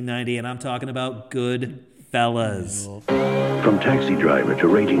 1990, and I'm talking about Goodfellas. From taxi driver to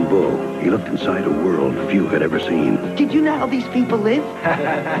raging bull, he looked inside a world few had ever seen. Did you know how these people live?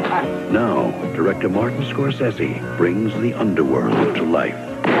 Now, director Martin Scorsese brings the underworld to life.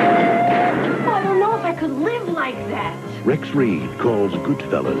 I don't know if I could live like that. Rex Reed calls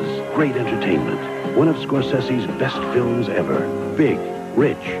Goodfellas great entertainment. One of Scorsese's best films ever. Big,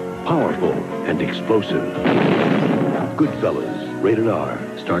 rich, powerful, and explosive. Goodfellas, rated R,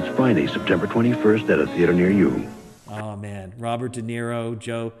 starts Friday, September 21st at a theater near you. Oh, man. Robert De Niro,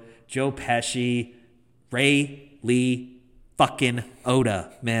 Joe Pesci, Ray Lee fucking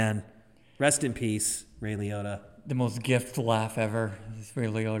Oda, man. Rest in peace, Ray Liotta. The most gift laugh ever. It's Ray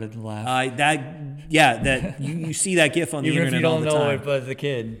Liotta laugh. You see that gif on the internet all the time. Even if you don't know it, but as a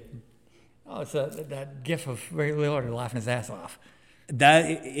kid... Oh, it's that gif of Ray Liotta laughing his ass off.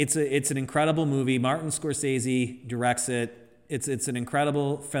 It's an incredible movie. Martin Scorsese directs it. It's an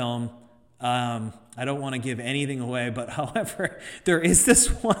incredible film. I don't want to give anything away, but however, there is this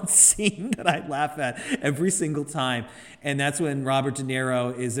one scene that I laugh at every single time, and that's when Robert De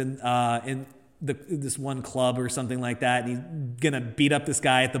Niro is in this one club or something like that, and he's gonna beat up this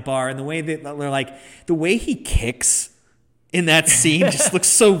guy at the bar, and the way the way he kicks in that scene just looks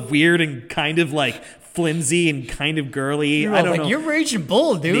so weird and kind of flimsy and kind of girly. I don't know. You're raging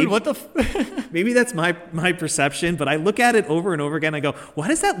bull, dude. Maybe, what the? Maybe that's my perception, but I look at it over and over again. I go, why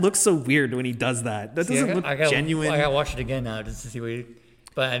does that look so weird when he does that? That doesn't look genuine. I gotta watch it again now just to see what.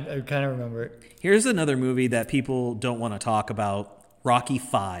 But I kind of remember it. Here's another movie that people don't want to talk about: Rocky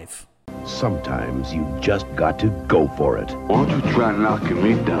V. Sometimes you just got to go for it. Why don't you try knocking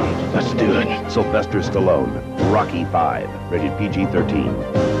me down? Let's do it. Sylvester Stallone, Rocky V, rated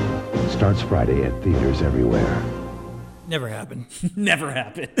PG-13. Starts Friday at theaters everywhere. Never happened. Never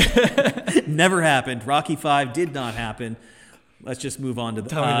happened. Never happened. Rocky V did not happen. Let's just move on to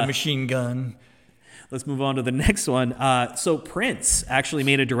Tommy the Machine Gun. Let's move on to the next one. So Prince actually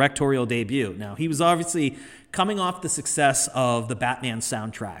made a directorial debut. Now, he was obviously coming off the success of the Batman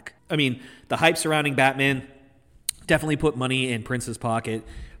soundtrack. I mean, the hype surrounding Batman definitely put money in Prince's pocket,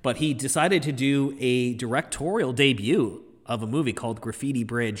 but he decided to do a directorial debut of a movie called Graffiti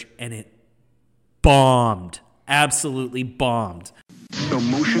Bridge, and it bombed. Absolutely bombed. The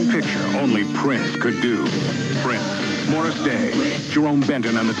motion picture only Prince could do. Prince, Morris Day, Jerome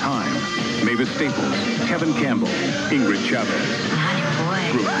Benton and the Time, Mavis Staples, Kevin Campbell, Ingrid Chavez.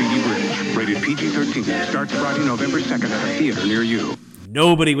 Graffiti Bridge, rated PG-13, starts Friday, November 2nd at a theater near you.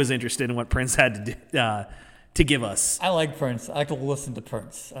 Nobody was interested in what Prince had to do, to give us. I like Prince. I like to listen to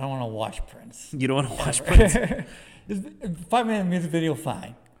Prince. I don't want to watch Prince. You don't want to watch Prince? 5-minute music video,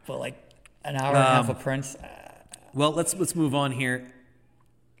 fine. But like an hour and a half of Prince. Well, let's move on here.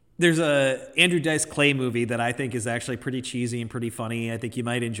 There's a Andrew Dice Clay movie that I think is actually pretty cheesy and pretty funny. I think you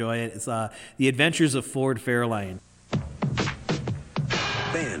might enjoy it. It's The Adventures of Ford Fairlane.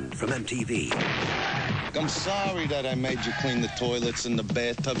 Banned from MTV. I'm sorry that I made you clean the toilets and the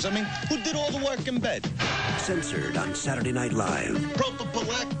bathtubs. I mean, who did all the work in bed? Censored on Saturday Night Live.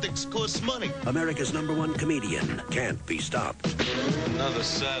 Protoprolactics cost money. America's #1 comedian can't be stopped. Another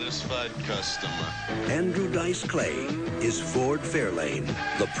satisfied customer. Andrew Dice Clay is Ford Fairlane,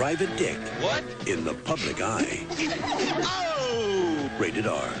 the private dick. What? In the public eye. Oh! Rated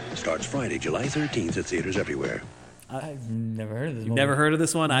R. Starts Friday, July 13th at theaters everywhere. I've never heard of this. You've never heard of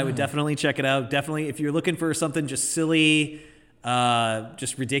this one? I would definitely check it out. Definitely, if you're looking for something just silly,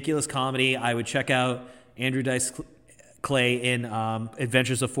 just ridiculous comedy, I would check out Andrew Dice Clay in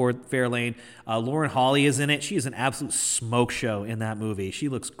Adventures of Ford Fairlane. Lauren Holly is in it. She is an absolute smoke show in that movie. She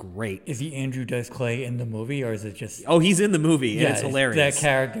looks great. Is he Andrew Dice Clay in the movie, or is it just? Oh, he's in the movie, and it's hilarious. That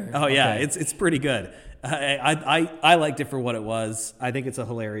character. Oh yeah, Okay. it's pretty good. I liked it for what it was. I think it's a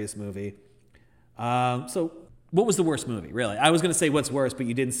hilarious movie. So. What was the worst movie, really? I was going to say what's worse, but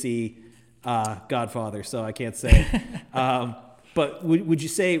you didn't see Godfather, so I can't say. But would you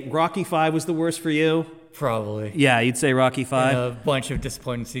say Rocky V was the worst for you? Probably. Yeah, you'd say Rocky V? And a bunch of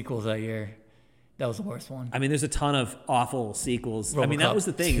disappointing sequels that year. That was the worst one. I mean, there's a ton of awful sequels. I mean, that was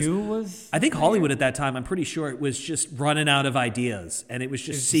the thing. 2 was? I think Hollywood at that time, I'm pretty sure it was just running out of ideas, and it was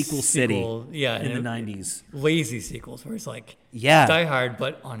just sequel city in the 90s. Lazy sequels, where it's like Die Hard,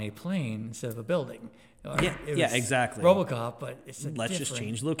 but on a plane instead of a building. Yeah, exactly. RoboCop, but it's let's just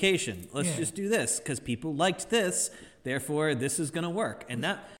change location. Let's just do this because people liked this. Therefore, this is going to work. And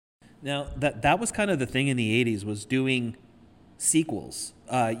that was kind of the thing in the 80s, was doing sequels.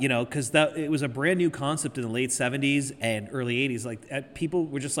 Because it was a brand new concept in the late 70s and early 80s. Like people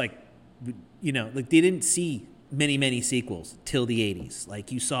were just like they didn't see many sequels till the 80s.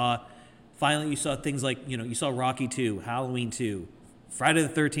 Like you saw things like you saw Rocky 2, Halloween 2, Friday the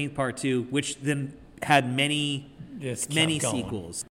 13th Part 2, which then had many sequels.